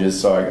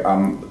challenges. So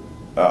I'm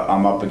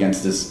up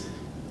against this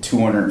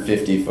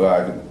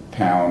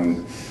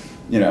 255-pound.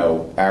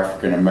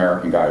 African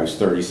American guy who's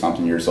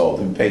 30-something years old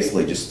who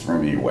basically just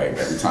threw me away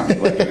every time he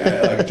looked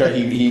at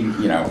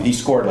it. He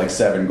scored like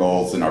 7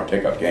 goals in our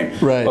pickup game,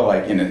 right? But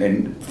like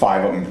in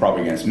 5 of them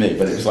probably against me.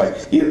 But it was like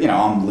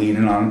I'm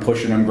leaning on him,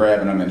 pushing him,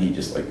 grabbing him, and he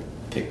just like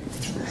picked me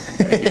through.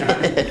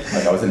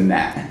 Like I was a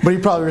gnat. But he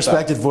probably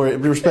respected for it.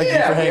 Respected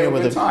for hanging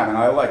with him. Time, and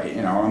I like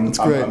it. I'm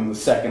the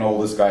second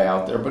oldest guy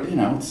out there, but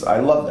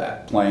I love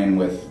that playing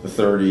with the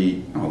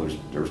 30.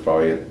 There was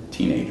probably a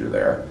teenager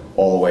there,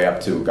 all the way up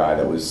to a guy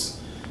that was.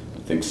 I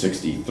think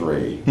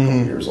 63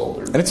 years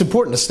older. And it's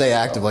important to stay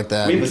active like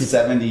that. We have a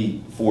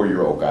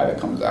 74-year-old guy that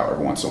comes out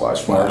every once in a while.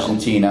 He's from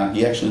Argentina.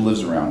 He actually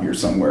lives around here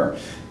somewhere.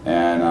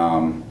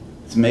 And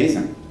it's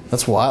amazing.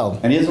 That's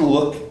wild. And he doesn't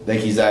look like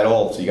he's that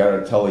old, so you got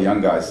to tell the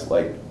young guys,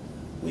 like,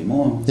 leave him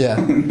alone. Yeah.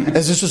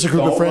 Is this just a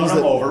group of friends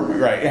that... over.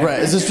 Right.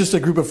 Is this just a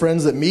group of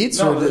friends that meets?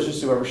 No, or it's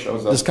just whoever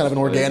shows up. Just kind of an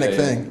organic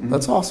thing. Mm-hmm.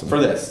 That's awesome. For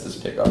this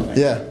pickup thing.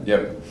 Yeah.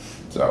 Yep.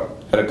 So,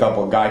 had a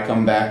guy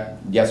come back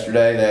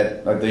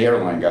yesterday, the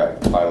airline guy,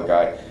 pilot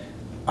guy.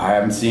 I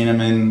haven't seen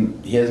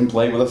him he hasn't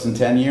played with us in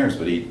 10 years,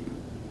 but he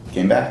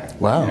came back.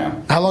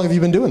 Wow. How long have you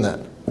been doing that?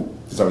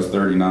 Since I was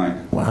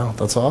 39. Wow,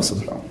 that's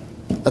awesome. So.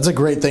 That's a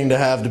great thing to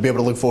have to be able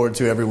to look forward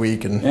to every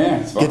week and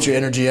get your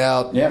energy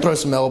out, throw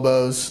some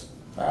elbows.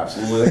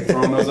 Absolutely,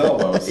 throwing those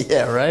elbows.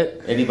 Yeah, right?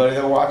 Anybody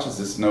that watches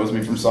this knows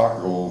me from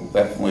soccer will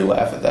definitely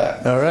laugh at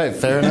that. All right,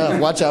 fair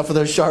enough. Watch out for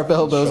those sharp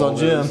elbows on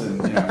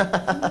Jim.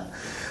 And,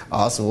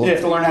 awesome. Well, you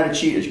have to learn how to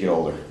cheat as you get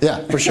older.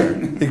 Yeah, for sure.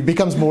 It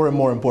becomes more and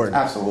more important.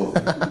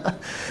 Absolutely.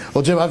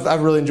 Well, Jim,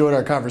 I've really enjoyed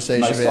our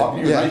conversation. Nice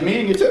talking to you. Nice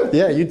meeting you, too.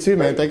 Yeah, you too,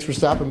 man. Thanks for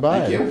stopping by.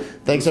 Thank you.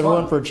 Thanks,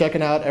 everyone, for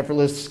checking out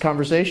Effortless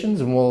Conversations,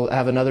 and we'll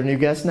have another new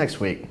guest next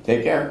week.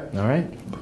 Take care. All right.